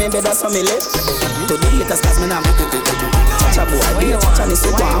gal in a me bed that's how me live. To the latest cause me now cha-cha boy, be a cha-cha needs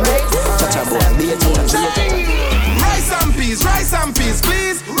to go away. Cha-cha boy, be a cha-cha. Rice and peas, please. Rice and peas,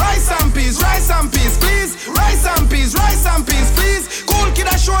 please. Rice and peas, please. Cool kid,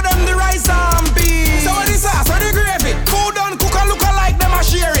 I show them the rice and peas. So what is that? So the gravy. Food done, cook and look alike, them a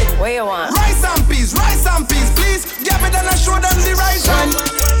share it. What you want? Rice and peas, please. Give it and I show them the rice and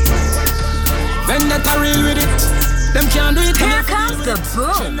Vendetta real with it. Them can't do it. Here comes the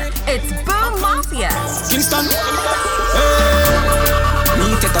boom. It's Boom Mafia. Kingston.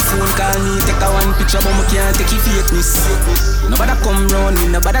 Me take a phone call, me take a one picture, but me can't take your fakeness. Nobody come round me,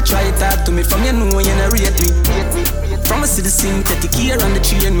 nobody try talk to me. From you know you not rate me. From a citizen, take a care on the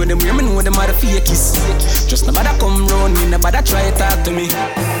chain. When them hear me know them are the fakies. Just nobody come round me, nobody try talk to me.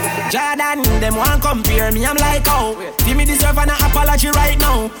 Jordan, them want compare me, I'm like, oh. Give me deserve an apology right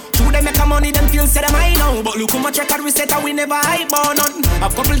now. True, they make a money, them feel say them I know. But look how much record we set and we never hype on none. A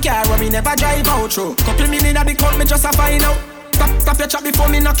couple car where we never drive out through. Couple minutes at the count, me just a find out. Stop your chat before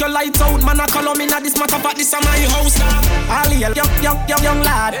me knock your lights out. Man, I call on me now, this matter part, this is my house. All the young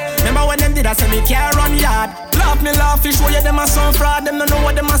lad. Remember when them did I say me can't run yard. Laugh, show you them a some fraud. Them don't know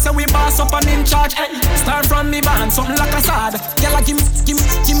what them a say, we boss up and in charge. Start from me band, something like a sad. Girl, give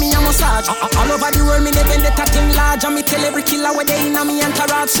me a massage. All over the world, me they bend the thing large. And me tell every killer where they in a me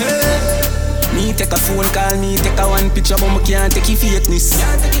entourage. Me Me take a phone call, me take a one picture, but me can't take your fakeness.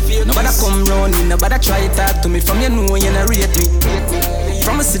 Nobody come round me, nobody try talk to me. From you know you not rate me.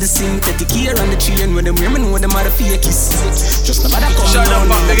 From a citizen, take the gear on the train when them women know them are the fakies. Just nobody come round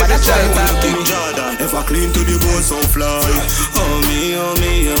me, nobody try talk to me. Ever clean to the bone so fly. Oh me,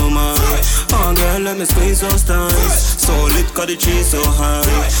 oh my. Oh girl, let me squeeze those thighs. So lit, cause the cheese so high.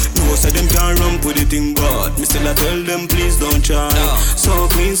 No, say them can't run with the thing, but me still I tell them please don't try. So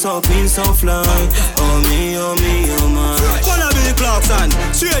clean, so fly. Oh me, oh my. Wanna be the Clarkson,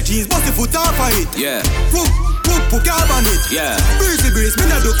 straight jeans, bust the foot off of it. Yeah. Put carbon it. Yeah. Breeze, me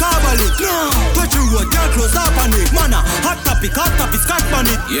not do carbon it. No. Touch you road, girl close up on it. Mana, hot topic, scotch on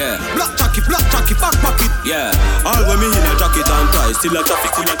it. Yeah. Black jacket, back pocket. Yeah. All when me in a jacket and tie, still a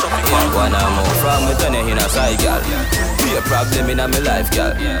traffic. Yeah, wanna move from me turn you in a side, girl. Be a problem in my life,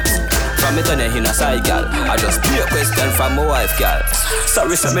 girl. From me turn you in a side, girl. I just be a question from my wife, girl.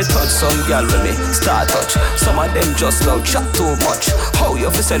 Sorry, so me touch some girl when me start touch. Some of them just love chat too much. How you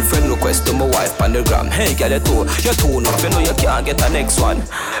fi send friend request to my wife on the gram? Hey, girl, you're too enough. You know you can't get a next one.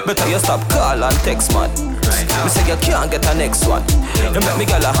 Better you stop call and text, man. Me say you can't get a next one. You make me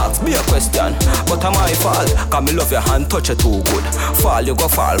girl a ask me a question, but I'm my fault. Cause me love your hand, touch you too good. Fall, you go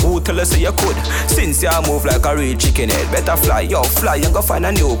fall. Who tell you say you could? Since you move like a real chicken head, better fly, yo, fly and go find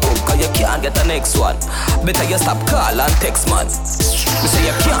a new cook. Cause you can't get a next one. Better you stop call and text, man. Me say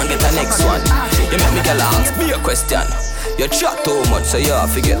you can't get a next one. You make me girl ask me a question. You chat too much, so you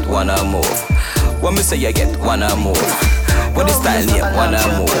have to get wanna move. When me say you get wanna move, what is style name wanna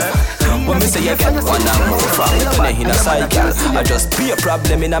move? When me say you get wanna move, from me to the inner side, girl. I just be a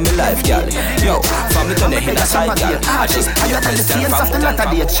problem in my life, girl. Yo, from me to the inner side, girl. I just be a question from the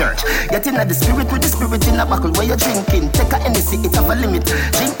Latter-day Church. Get in the spirit with the spirit in a buckle where you're drinking. Take a Hennessy, it's have a limit.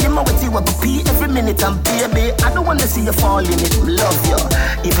 Drink him out with you, I go pee every minute. And baby, I don't wanna see you fall in it. Love you.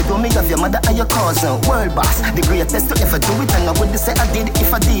 If you don't make of your mother or your cousin, world boss, the greatest to ever do it. And I wouldn't say I did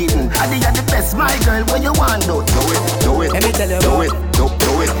if I didn't. I did the best, my girl. What you want, do it. Let me tell you, do it. Do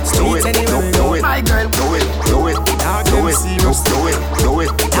it, my girl. Do it. My girl. Do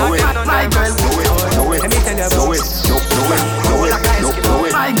it.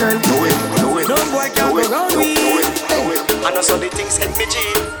 My girl. No boy can go round me. I know so the things hit me G.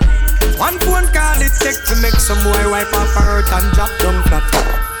 One phone call it take to make some boy wipe off her hurt and drop down flat.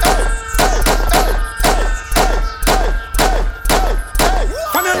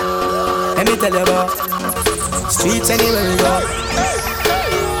 Come here. Let me tell you about streets anywhere we go.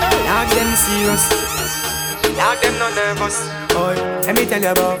 Dog them serious, dog them not nervous. Boy, let me tell you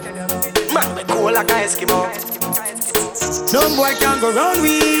about man we cool like a Eskimo. No boy can go round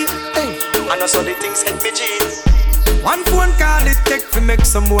we. I know so the things hit me G. One phone call it take to make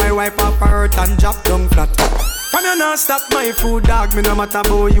some boy wipe up her hurt and drop down flat. From you not stop my food, dog. Me no matter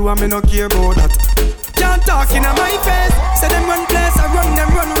about you and me no care about that. Can't talk in my face. Say them run place, I run them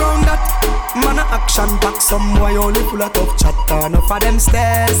run round that. Man a action back, some boy only full of tough chatter. Enough of them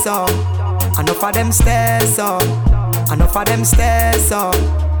stairs up, enough of them stairs up, enough of them stairs up.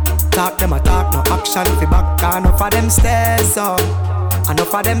 Talk them a talk, no action fi back. Enough of them stairs up,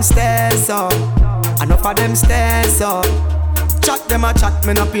 enough of them stairs up, enough of them stairs up. Chat them a chat,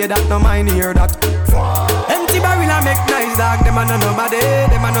 me no pay that, no mind hear that. Empty barrel a make nice dog, them a no nobody,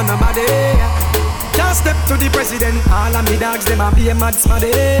 them a no nobody. Can't step to the president, all of me dogs, them a be a mad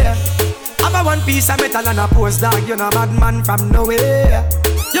smaddy. Have a one piece of metal and a post dog, you know bad man from nowhere.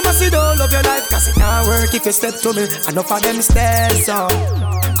 You must see the whole of your life, cause it can't work if you step to me. Enough of them stairs up,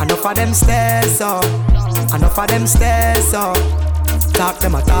 enough of them stairs up, enough of them stairs up. Talk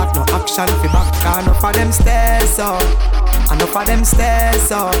them a talk, no action fi back. Enough of them stairs up, enough of them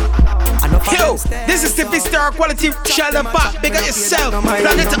stairs up. Yo, this is the Star Quality Sheldon Pop. Big up yourself,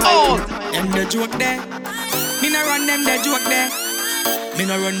 plug it all. Them the joke there, me no run them the joke there. Me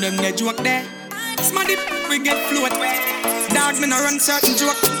no run them the joke there. Smaddy, we get float. Dog, me no run certain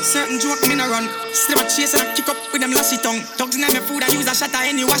joke me no run. Slim a chase and a kick up with them lashy tongue. Dogs in my food, I use a shot at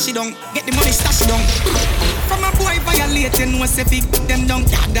any wash it down. Get the money stash it down. From a boy violate, you know say pick them down.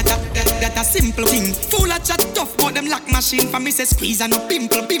 Yeah, that a simple thing. Full of chat tough, but them lock machine. For me say squeeze and no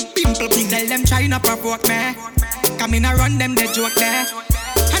pimple thing. Tell them try not provoke me. Come in and run them the joke there.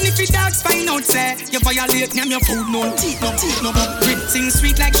 And if the dogs find out say you violate, name your food, no teeth, no. Drip sing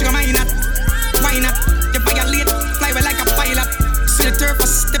sweet like sugar, why not? You violate, fly well like a pilot. See the turf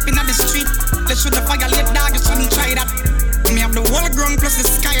was stepping on the street. Let's show the violate dog, you shouldn't try that. Me have the wall ground plus the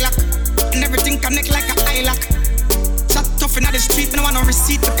skylock. And everything connect like a eye lock. Chat tough Enough in the street, me no want no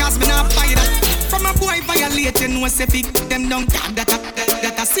receipt because me not buy that. From a boy violate, you know say pick them down.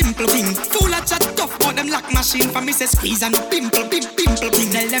 That a simple thing. Full of chat tough, but them lock machine for me say squeeze and a pimple.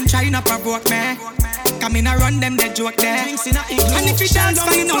 Tell them try not provoke me. Come in and run them, they joke there. And if you dance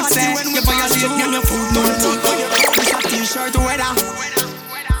for you know say you violate me and your food no t-shirt weather.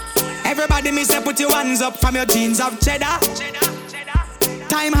 Everybody me say put your hands up from your jeans of cheddar.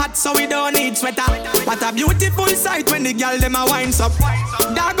 Time hot so we don't need sweater. What a beautiful sight when the girl them a winds up.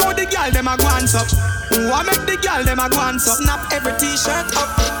 There go the girl them a glance up. What make the girl them a glance up? Snap every t-shirt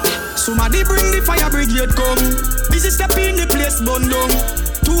up. Somebody bring the fire brigade come. Busy step in the place bun down.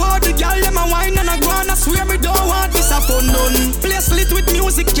 To all the girl them a wine and a go on. I swear me don't want this a fun done. Place lit with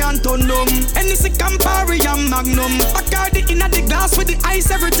music can't turn down. Anything Campari and Magnum. Bacardi in the glass with the ice.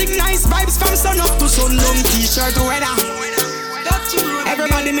 Everything nice vibes from sun up to sundown. T-shirt weather.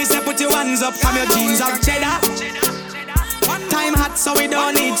 Everybody me say put your hands up from your jeans of cheddar. Time hot so we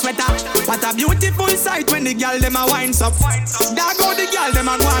don't need sweater. What a beautiful sight when the girl them a winds up. There go the girl them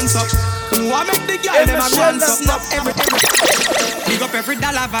a glance up. What make the girl them a glance up? Snap every big up every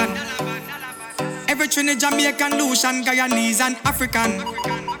dollar van. Every Trinidad, Jamaican, Lucian, Guyanese and African.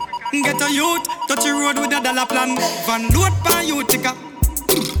 Get a youth, touch the road with a dollar plan. Van load pan you take a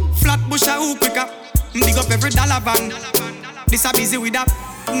flat bush a hoop pick up. Big up every dollar van. This a busy with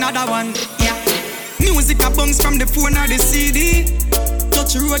another one, yeah. Music a bounce from the phone or the CD.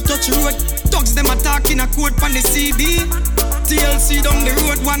 Touch road, thugs them attack in a quote from the CD. TLC down the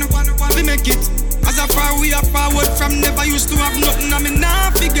road, one we make it. As a far we are forward from never used to have nothing, I mean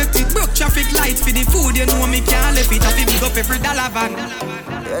nah forget it. Broke traffic lights for the food, you know me can't left it. I feel big up every dollar van.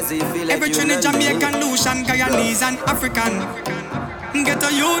 Every Trinidad, Jamaican, Lucian, Guyanese and African. Get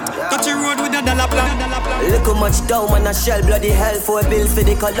a youth, touch the road with a dollar plan. Look how much down man a shell. Bloody hell for a bill for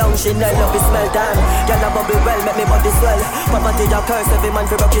the cologne. Chanel love is smell damn. Girl a bubble well, make me body swell. Poverty a curse, every man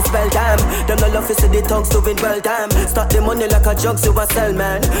for rock his spell damn. Them no love to see the tongues doing well damn. Start the money like a jug to a sell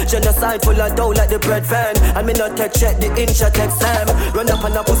man. Genocide full of dough like the bread van. And me not take check, the inch I take Sam. Run up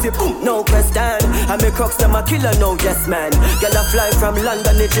on a pussy, boom, no question. And me crocs them a killer, no yes man. Girl a fly from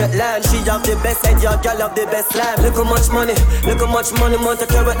London, the jet land. She have the best head, your girl have the best lamb. Look how much money, look how much money. Want to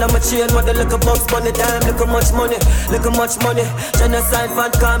carrot like my chain, want to look a box money damn. Look how much money, look how much money. Genocide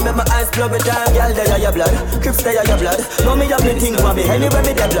fan can't make my eyes blow it down. Girl, they are your blood, Crips they are your blood. Know me have me think for me, anyway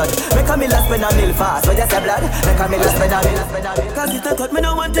me dead blood. Make a me last spend a mil fast, so just a blood. Make a me last spend a mil. Cause it a cut, me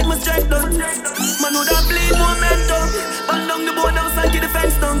no want take my strength down. Man would have bleed momentum. Ball down the board down, side to the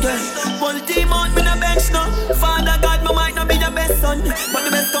fence down. Full team out, me no bench now. Father God, me might not be the best son, but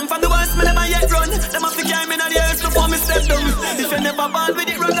the best come from the worst, me never yet run. Them have to carry me on the earth before me step down. If you never ball with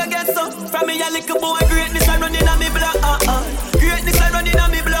it, run against some. From me a little boy, greatness I running on me blood. Greatness I running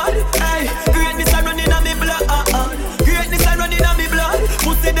on me blood. Hey, greatness I running on me blood. Greatness I running on me blood.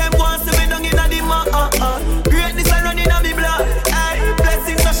 Pussy them want to me down in the mud. Greatness I running on me blood. Hey,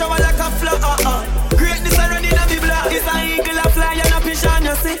 blessings I shower like a flood. Greatness I running on me blood. It's an eagle a fly and a pigeon,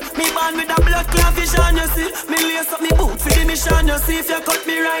 you see. Me born with a blood clot vision, you see. Me lace up me boot for the mission, you see. If you cut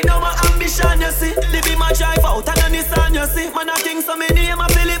me right now, my ambition, you see. Live in my drive out and a Nissan, you see. Man, I think so me name a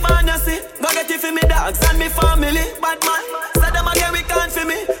Philip and you see. Go get it for me dogs and me family. Bad man, say them again we can't for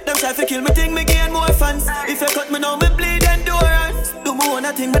me. Them try to kill me, think me gain more fans. If you cut me now, me bleed endurance. Do me own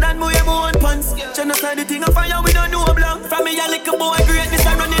a thing, but then me wear my own pants. Genocide the thing of fire, we don't know blank. From me a little boy, greatness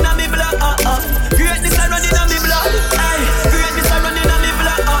I running on me blood. Greatness I running on me blood. Aye, greatness I running on me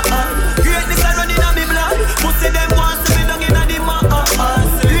blood. Greatness I running on me blood. Pussy them wants to be down in the mud.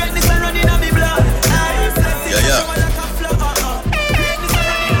 Greatness I running on me blood.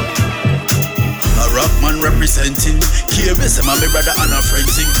 A rock man representing KBS, I'm my brother and a friend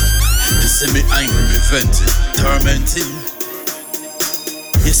thing. You see me angry, me venting, tormenting.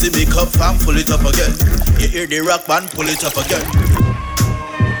 You see me cup and pull it up again. You hear the rock band, pull it up again.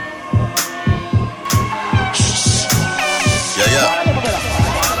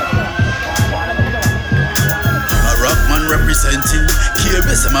 A rock man representing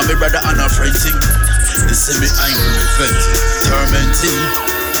KBS, I'm my brother and a friend thing. You see me angry, me venting, tormenting.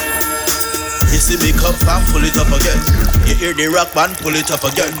 You see me cup and pull it up again. You hear the rock band, pull it up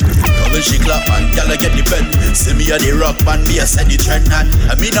again. When she clap and y'all get the pen. See me a the rock band, me a set the trend. And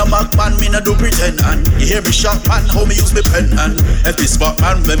I mean a mark man, me no do pretend. And you hear me sharp man, how me use me pen. And every spot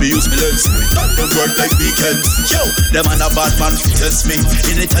man, when me use me lens. Not them work like weekends. Yo, them and a bad man fi test me.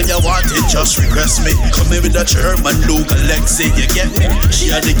 Anytime you want it, just request me. Come in with a German Luke Alexi. You get me?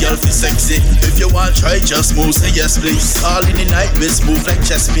 She a the girl fi sexy. If you want try, just move, say yes please. All in the night, we smooth like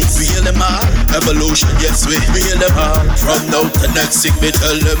chess piece. We heal them all, evolution, yes we heal them all. From now to next week, we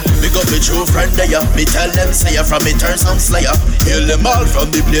tell them. We go up me true friend there. Me tell them say ya from me turn some slayer. Heal them all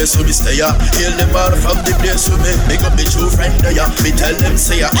from the place where me stay ya. Heal them all from the place where me. Big up me true friend there. Me tell them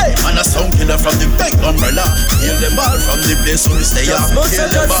say ya. Hey, man a sound killer from the big umbrella. Heal them all from the place where me stay ya. Heal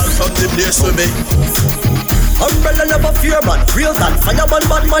them all from the place where me. Umbrella never fear man, real gun, fireman,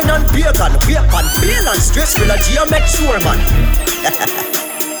 bad man and pagan. Weapon, bail and stress, will a G make sure man.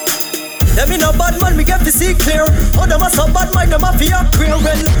 Them in a bad man, we get to see clear. Oh, them a so bad mind, them a fear queer.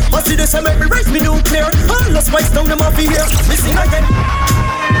 Well, but see this, I make me raise me nuclear. All the spice down, them a fear. We sing again.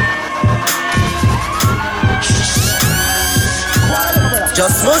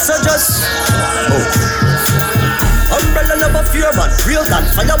 Just no so just. Oh. Umbrella never fear man, real gun,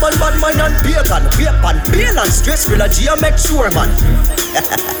 fireman, bad man and pagan. Weapon, bail and stress, will a G make sure man.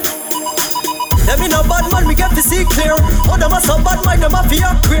 Them in a bad man, we get to see clear. Oh, them a so bad mind, them a fear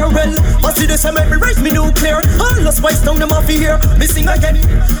queer. Well, but see this, I make me raise me nuclear. All the spice down, them a fear. Me sing again,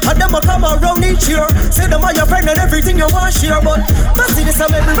 and them a come around each year. Say them are your friend and everything you want share. But see this, I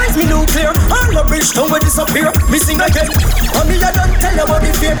make me raise me nuclear. All the bridge down will disappear. Me sing again, and me a don't tell you about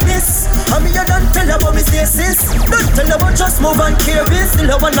the fakeness. And me a don't tell you about me stasis. Don't tell you about just move and care this.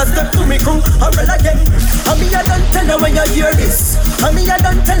 Still I wanna step to me crew, umbrella again. And me a don't tell you when you hear this. And me a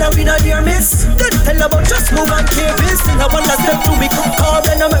don't tell you we not hear miss. Don't tell about just move and care this. Still I wanna step to me crew. Call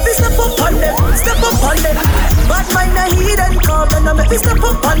them, I make me step up on them. Step up on them. Bad mind a hidden. Call them, I make me step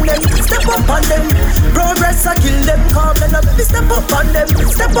up on them. Step up on them. Progress I kill them. Call them, I make me step up on them.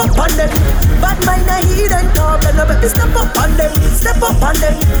 Step up on them. Bad mind a hidden. Call them, I make me step up on them. Step up on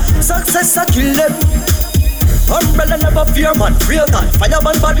them. Success I kill them. Umbrella never fear man, real gun,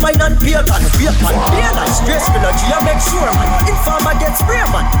 fireman, bad mind and pagan. Weapon, bail and stress, will a G make sure man. Informer get spray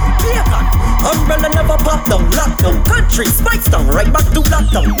man, pagan. Umbrella never pop down, lockdown. Country spikes down, right back to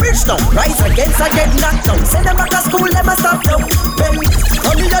lockdown. Bridge down, rise against I get knocked down. Send them back to school, them a stop down. Ben,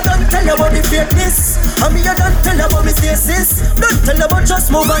 and me a don't tell you about the fakeness. And me a don't tell you about me stasis. Don't tell you about just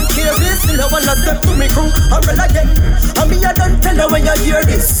move and care this. Still I wanna step to me crew, umbrella again. And me a don't tell you when you hear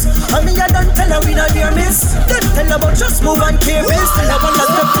this. And me a don't tell you we not hear miss. Don't tell you about just move and care this. Still I wanna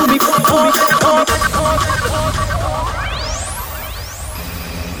step to me crew,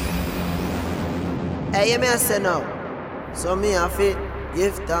 Hey, you may say now. So me have it.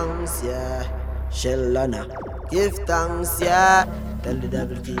 Give thanks, yeah. Shellana. Give thanks, yeah. Tell the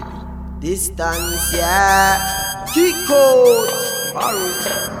devil keep it. Distance, yeah. Kiko.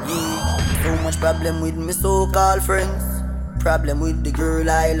 Yeah. So much problem with me so-called friends. Problem with the girl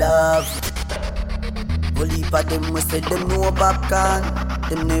I love. Only heap of them we said them know popcorn.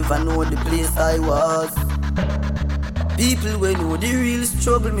 Them never know the place I was. People we know the real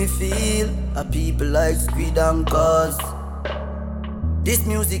struggle me feel. Are people like Squid and Cuz. This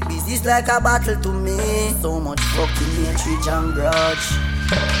music business like a battle to me. So much fucking hatred and grudge.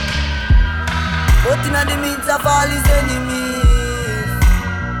 But in the midst of all his enemies,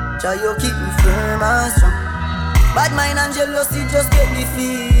 try you keep me firm and strong. Bad mind and jealousy just get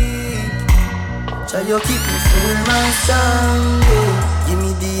defeat. Try you keep me firm and strong, yeah. Give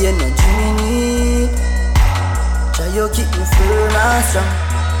me the energy me need. Try you keep me firm and strong.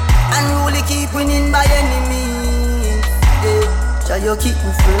 And really keep winning by any means, yeah. Try you keep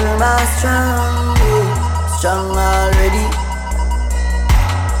me firm and strong, yeah. Strong already.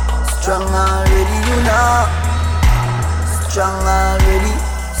 Strong already, you know. Strong already.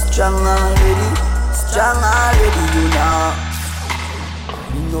 Strong already. Strong already, you know.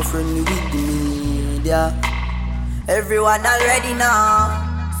 Me no friendly with the media. Everyone already know.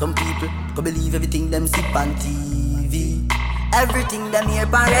 Some people can believe everything them see on TV. Everything them hear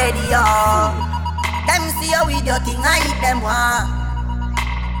on radio. Them see a video thing I eat them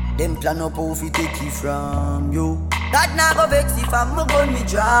want. Them plan up how fi take it from you. That now go vex if I'm a gun me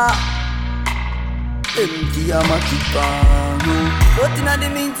draw. Empty I'm a keep on you. But in the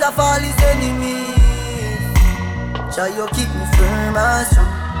midst of all his enemies, try you keep me firm and strong.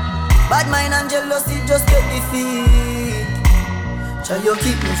 Bad mind and jealousy just get defeat. Try you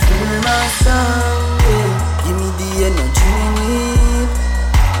keep me firm and strong, yeah. Give me the energy me need.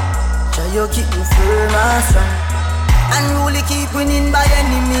 Try you keep me firm and strong. And really keep winning by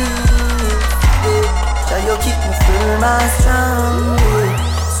any means, yeah. Try you keep me firm and strong, yeah.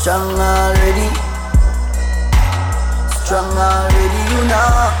 Strong already. Strong already, you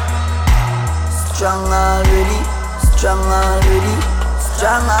know. Strong already. Strong already.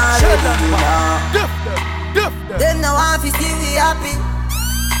 Strong already, you know. Them no want to see we happy.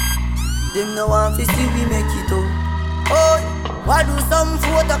 Them no want to see we make it out. Oh, why do some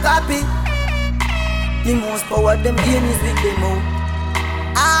photocopy? The most power them gain is with them out.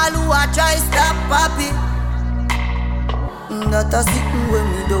 All who a try stop papi, that a sitting when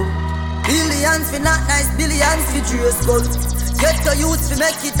we do. Billions for not nice, billions for dress gold. Get the youth to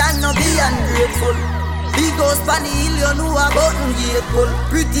make it and not be ungrateful. Big house pan the hill, you know about me grateful.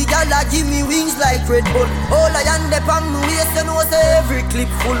 Pretty gal give me wings like Red Bull. All I am the pan me waist, you know say every clip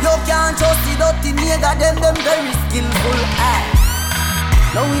full. You can't trust the dirty nigga, them very skillful.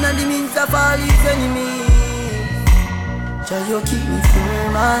 Now we know the means of all his enemies. Try you keep me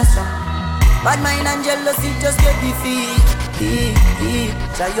firm and strong. Bad mind and jealousy just get defeat.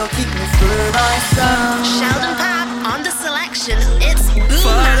 Try you keep me firm and strong. Sheldon Pop on the selection. It's Boom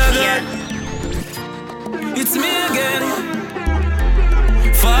Mafia. It's me again,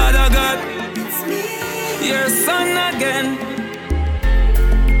 Father God, it's me, your son again.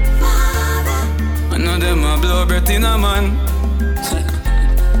 I know them a blow breath in a man.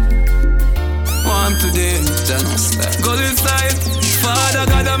 Warm today, go inside. Father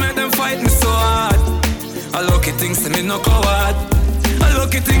God, I make them fight me so hard. I lucky things to me no coward. I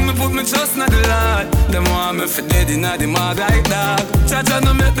lucky thing me put me trust in the Lord. Them want me for dead in the mag like dog. Cha-cha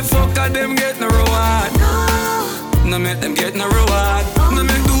no make the fucker them get no reward. No make them get no reward. No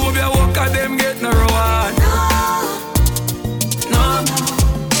make the whole walk at them get no reward. No.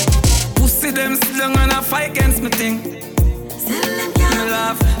 Pussy them sit down and I fight against me thing. Me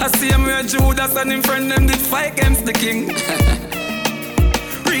laugh. I see him where Judas and him friend them did fight against the king.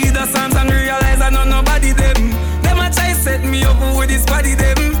 Read the Psalms and realize I know nobody them. Them a try set me up with this body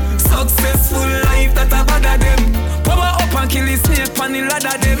them. Successful life that I bother them. Power up and kill his snake and the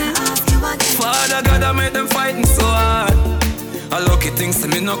ladder them. Father God, I made them fighting so hard. I lucky things to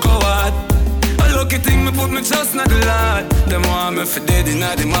me no coward. I lucky thing me put me trust in the Lord. Them want me for dead in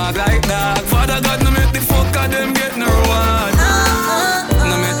the mag like dog. Father God, no make the fucker them get no reward.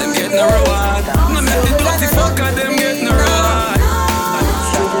 No make them get no reward. No make the dirty fucker them get no reward.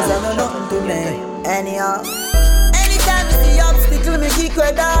 Struggles are no nothing to me. Anyhow, anytime you see obstacle, me kick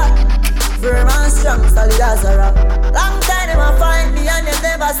with that. Firm and strong, solid as a rock. Long time them a find me and them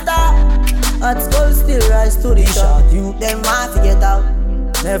never stop. At school still rise to the shot. You them want to get out.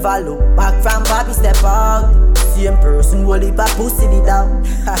 Never look back from Bobby step out. Same person will leave a pussy it down.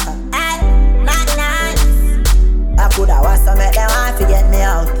 Hey, not nice. I coulda was to make them want to get me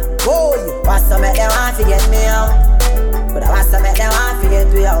out. Oh, you was to make them want to get me out. But I was to make them want to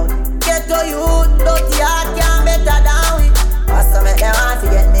get me out. Get to you, dirty heart can't better down it. Was to make them want to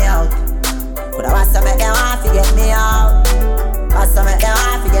get me out. But I was to make them want to get me out. Was to make them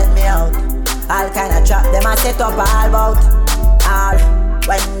want to get me out. All kind of trap them a set up all about. All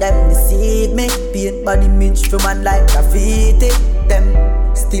when them deceive me, paint body image for man like graffiti.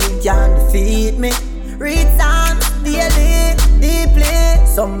 Them still can't defeat me. Read Psalms daily, deeply.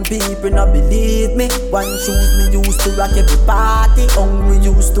 Some people not believe me. One shoes me used to rock every party. Hungry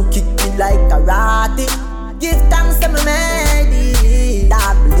used to kick me like karate. Give thanks to me made it.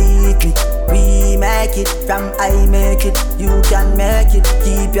 That believe me. We make it, from I make it. You can make it.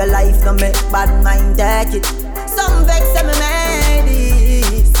 Keep your life, no make bad mind take it. Some vex me made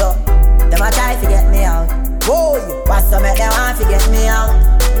it. So, them a try to get me out. Whoa, you was to make them want to get me out.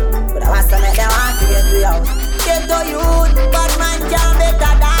 But I was to make them want to get me out. Get to you, bad man can't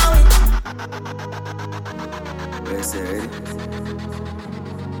better down it. Yes, sir.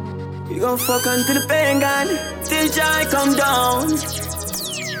 You gon' fuck until the pain gone, till joy come down.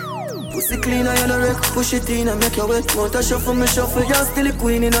 Pussy clean and you no wreck, push it in and make you wet. Want to shuffle me shuffle, you're still the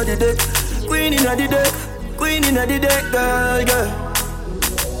queen inna the deck. Queen inna the deck, queen inna the deck, girl, girl.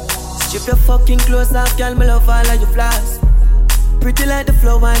 Strip your fucking clothes off, girl, me love all of your flaws. Pretty like the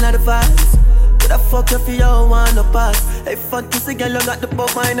flower and the vase. Coulda fuck you for your one no pass. Hey, fuck pussy girl, you got the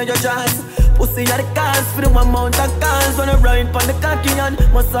pop mine on your jaws. Pussy are the cars for the one amount of cars. When I ride pon the cocky and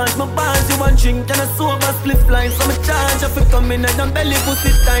massage my balls. You want drink and a sober split lines. So me charge if you come in and your belly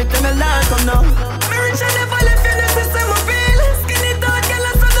pussy tight and a lot come now. Me rich and never left you, this is my feel. Skinny tall girl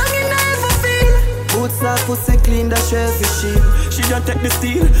and so long in never feel. Boots off, pussy clean, that shelfie sheep. She don't take the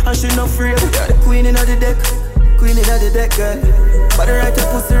steel and she no afraid. You're the queen inna the deck, queen inna the deck, girl. Body right to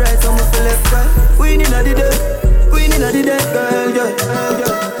pussy right, so me feel left right. Queen inna the deck, queen inna the deck, girl, girl,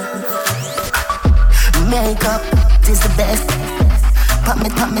 girl. Makeup is the best. Pop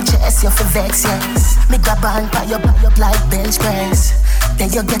me chest, you for vex, yes. Me grab on by your up like bench press.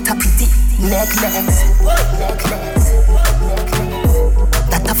 Then you get a pretty necklace.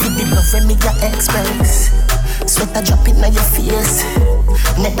 That a fit the love when me your express. Sweat a drop in your face.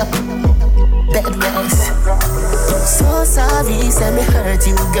 Net up, bed rest. So sorry, say me hurt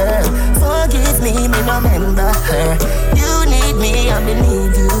you, girl. Forgive me, me no remember her. You need me, I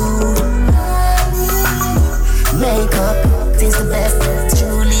need you. Makeup is the best,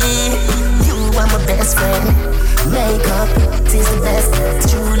 truly. You are my best friend. Makeup is the best,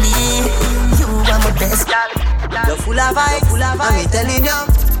 truly. full of vibes, and me telling you,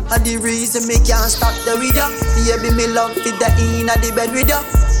 and the reason me can't stop the video. Baby, me love fit the in at the bed with you.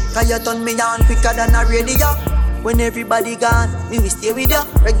 Cause you turn me on quicker than a radio. When everybody gone, me will stay with you.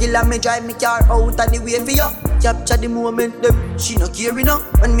 Regular me drive me car out of the way for you. Capture the moment, them she no care enough.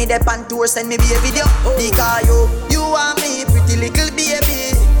 When me dey on tour, send me be a video. Because you are me pretty little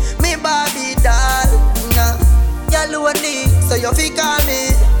baby, me Barbie doll. You're lonely, so you fi call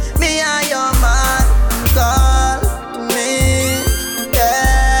me. Me and your man, call me, baby.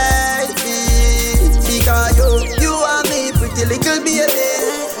 Because you are me pretty little baby,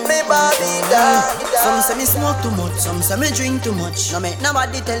 me Barbie doll. Some say me smoke too much, some say me drink too much. No make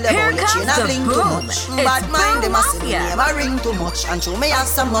nobody tell them about your chain a bling too much. Bad mind them a say me name a ring too much. And show me have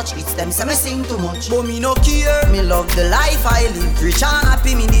so much, it's them say me sing too much. But me no care, me love the life I live. Rich and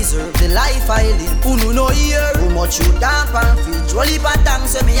happy, me deserve the life I live. Who no hear, how much you damp and fit. Rolly patang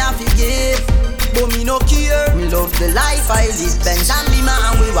say me have to give. But me no care, me love the life I live. Benz and Lima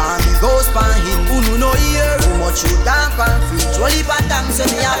and we want me go span him. Who no hear, how much you damp and fit. Rolly patang say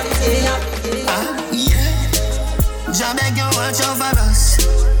me have to give. Jah beg you watch over us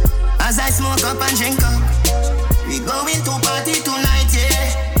as I smoke up and drink up. We going to party tonight,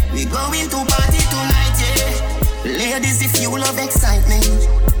 yeah. We going to party tonight, yeah. Ladies, if you love excitement,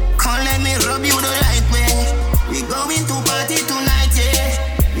 come let me rub you the right way. We going to party tonight, yeah.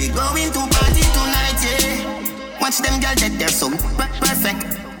 We going to party tonight, yeah. Watch them girls that they're so perfect.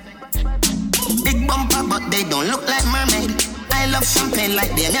 Big bumper, but they don't look like mermaid. I love champagne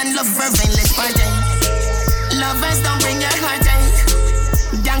like them and love vervain, let's party. Lovers don't bring your heartache.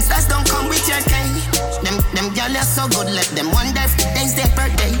 Gangsters don't come with your cane. Them girls are so good, let them wonder if today's their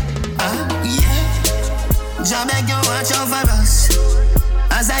birthday. Yeah. Jah beg you watch over us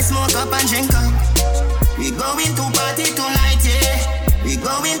as I smoke up and drink up. We going to party tonight, yeah. We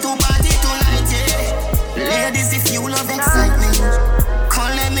going to party tonight, yeah. Ladies, if you love excitement,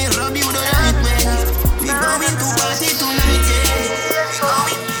 come let me rub you the right way. We going to party tonight, yeah.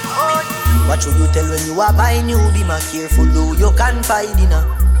 What should you tell when you are buying new? Be more careful though, you can't find dinner.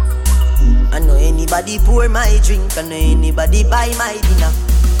 I know anybody pour my drink, I know anybody buy my dinner.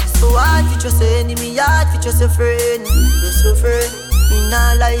 So hard for just an enemy, hard for just a friend. Just a friend. Me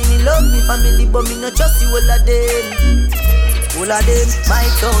nah lie, me love me family, but me not trust you all of them. All of them, my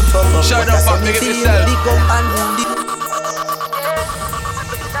town fuck up. Shut up, fuck, make it yourself. Big up and wounded.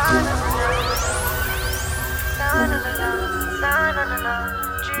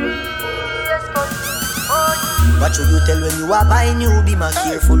 What should you tell when you are buying new? Be more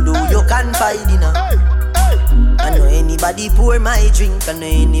careful though, you can't find dinner. I know anybody pour my drink, I know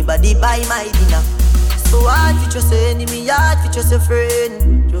anybody buy my dinner. So hard for just an enemy, hard for just a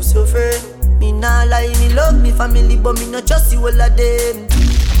friend. Just a friend. Me nah lie, me love me family, but me not trust you all of them.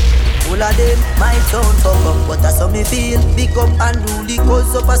 All of them, my town fuck up, but that's how me feel. Big up and rule,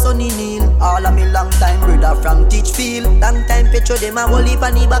 cause up a sunny kneel. All of me long time brother from Teachfield. Long time petro them a whole heap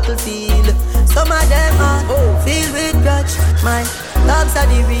on the battlefield. Some of them are filled with grudge. My dogs are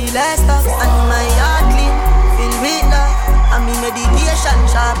the realest dogs, and my heart clean, filled with love. And me medication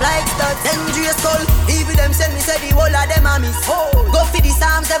sharp like studs. Dangerous call, even them send me say the whole of them a miss. Go for the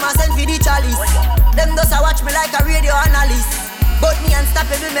Psalms, them a send for the chalice. Them does a watch me like a radio analyst. But me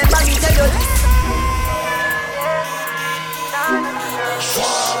unstoppable, remember me tell you this.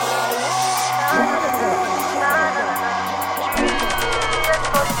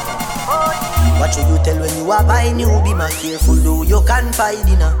 What should you tell when you are buying new? Be more careful though, you can't find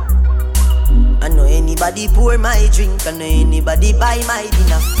dinner. I know anybody pour my drink, I know anybody buy my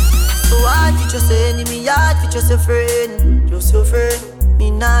dinner. So hard for just an enemy, hard for just a friend. Just a friend. Me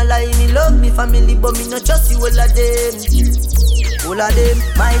nah lie, me love me family, but me not trust you all of them. All of them,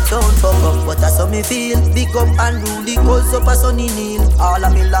 my town fuck up, but that's how me feel. Big up and rule, cause up a sunny kneel. All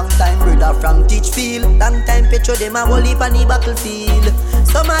of me long time brother from Teachfield. Long time petro them a whole heap on the battlefield.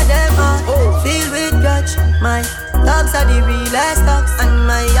 Some of them are filled with grudge. My dogs are the realest dogs, and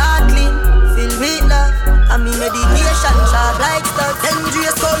my heart clean, filled with love. And me medication sharp like studs.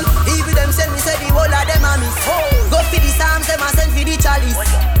 Dangerous call, even them send me say the whole of them a miss. Go for the Psalms, them a send for the chalice.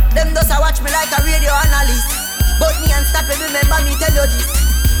 Them does a watch me like a radio analyst. But me unstoppable, remember me tell you this.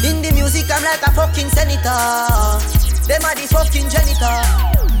 In the music I'm like a fucking senator. Them are the fucking janitor.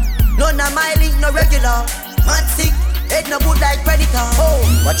 None of my link no regular. Mad sick, head no good like predator.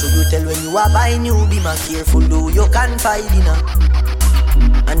 What should you tell when you are buying new? Be more careful though, you can't find dinner.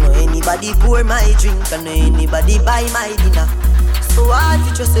 I know anybody pour my drink, I know anybody buy my dinner. So hard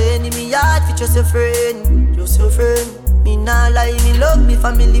for just an enemy, hard for just a friend. Just a friend. Me nah lie, me love me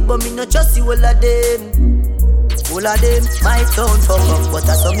family, but me not trust you all of them. All of them, my town fuck up, but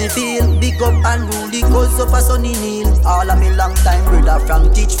that's how me me feel. Big up and rule cause of a sunny kneel. All of me long time brother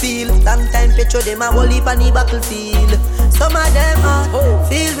from Teachfield. Long time petro them a whole heap on the battlefield. Some of them are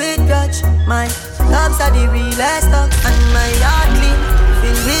filled with grudge. My loves are the realest stuff. And my heart clean,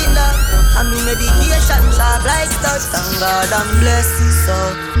 filled with love. And me medication sharp like studs. Thank God I'm blessed. So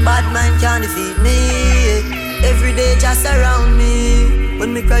bad man can't defeat me. Every day just around me.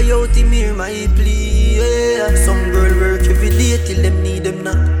 When me cry out in me, my plea, yeah. Some girl work every day till them need them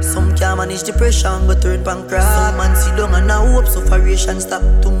not. Some can't manage depression but turn pancreas. Some man sit down and now hope sufferation stop.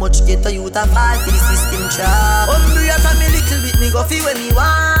 Too much get a youth a fall for the system trap. Hungry from me little bit, me go feel when me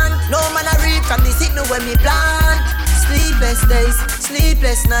want. No man a reap from the signal when me plant. Sleepless days,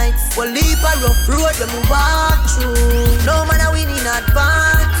 sleepless nights. Well, leap a rough road when we walk through. No man a win in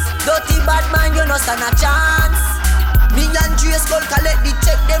advance. Dirty bad man, you no stand a chance. Me and Trace Skull collect the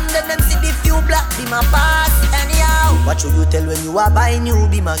check them, then them see the few black be my pass. Anyhow, what should you tell when you are buying new?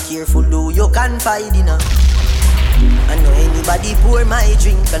 Be my careful though, you can find dinner. I know anybody pour my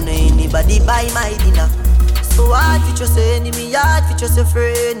drink, I know anybody buy my dinner. So hard for just your enemy, hard for just your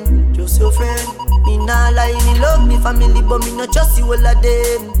friend. Just your friend. Me nah lie, me love me family, but me not trust you all of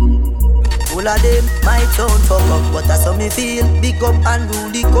them. All of them, my town fuck up, but that's how me feel. Big up and rule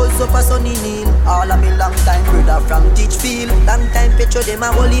the cause of a sunny kneel. All of me long time brother from Teachfield. Long time petro them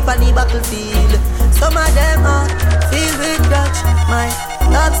a whole heap on the battlefield. Some of them are filled with grudge. My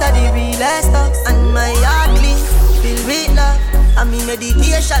loves are the realest stuff. And my heart clean, filled with love. And me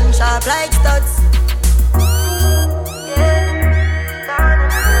meditation sharp like studs.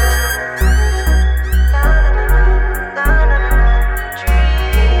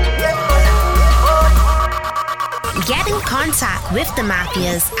 Get in contact with the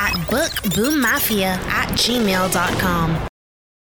Mafias at bookboommafia@gmail.com.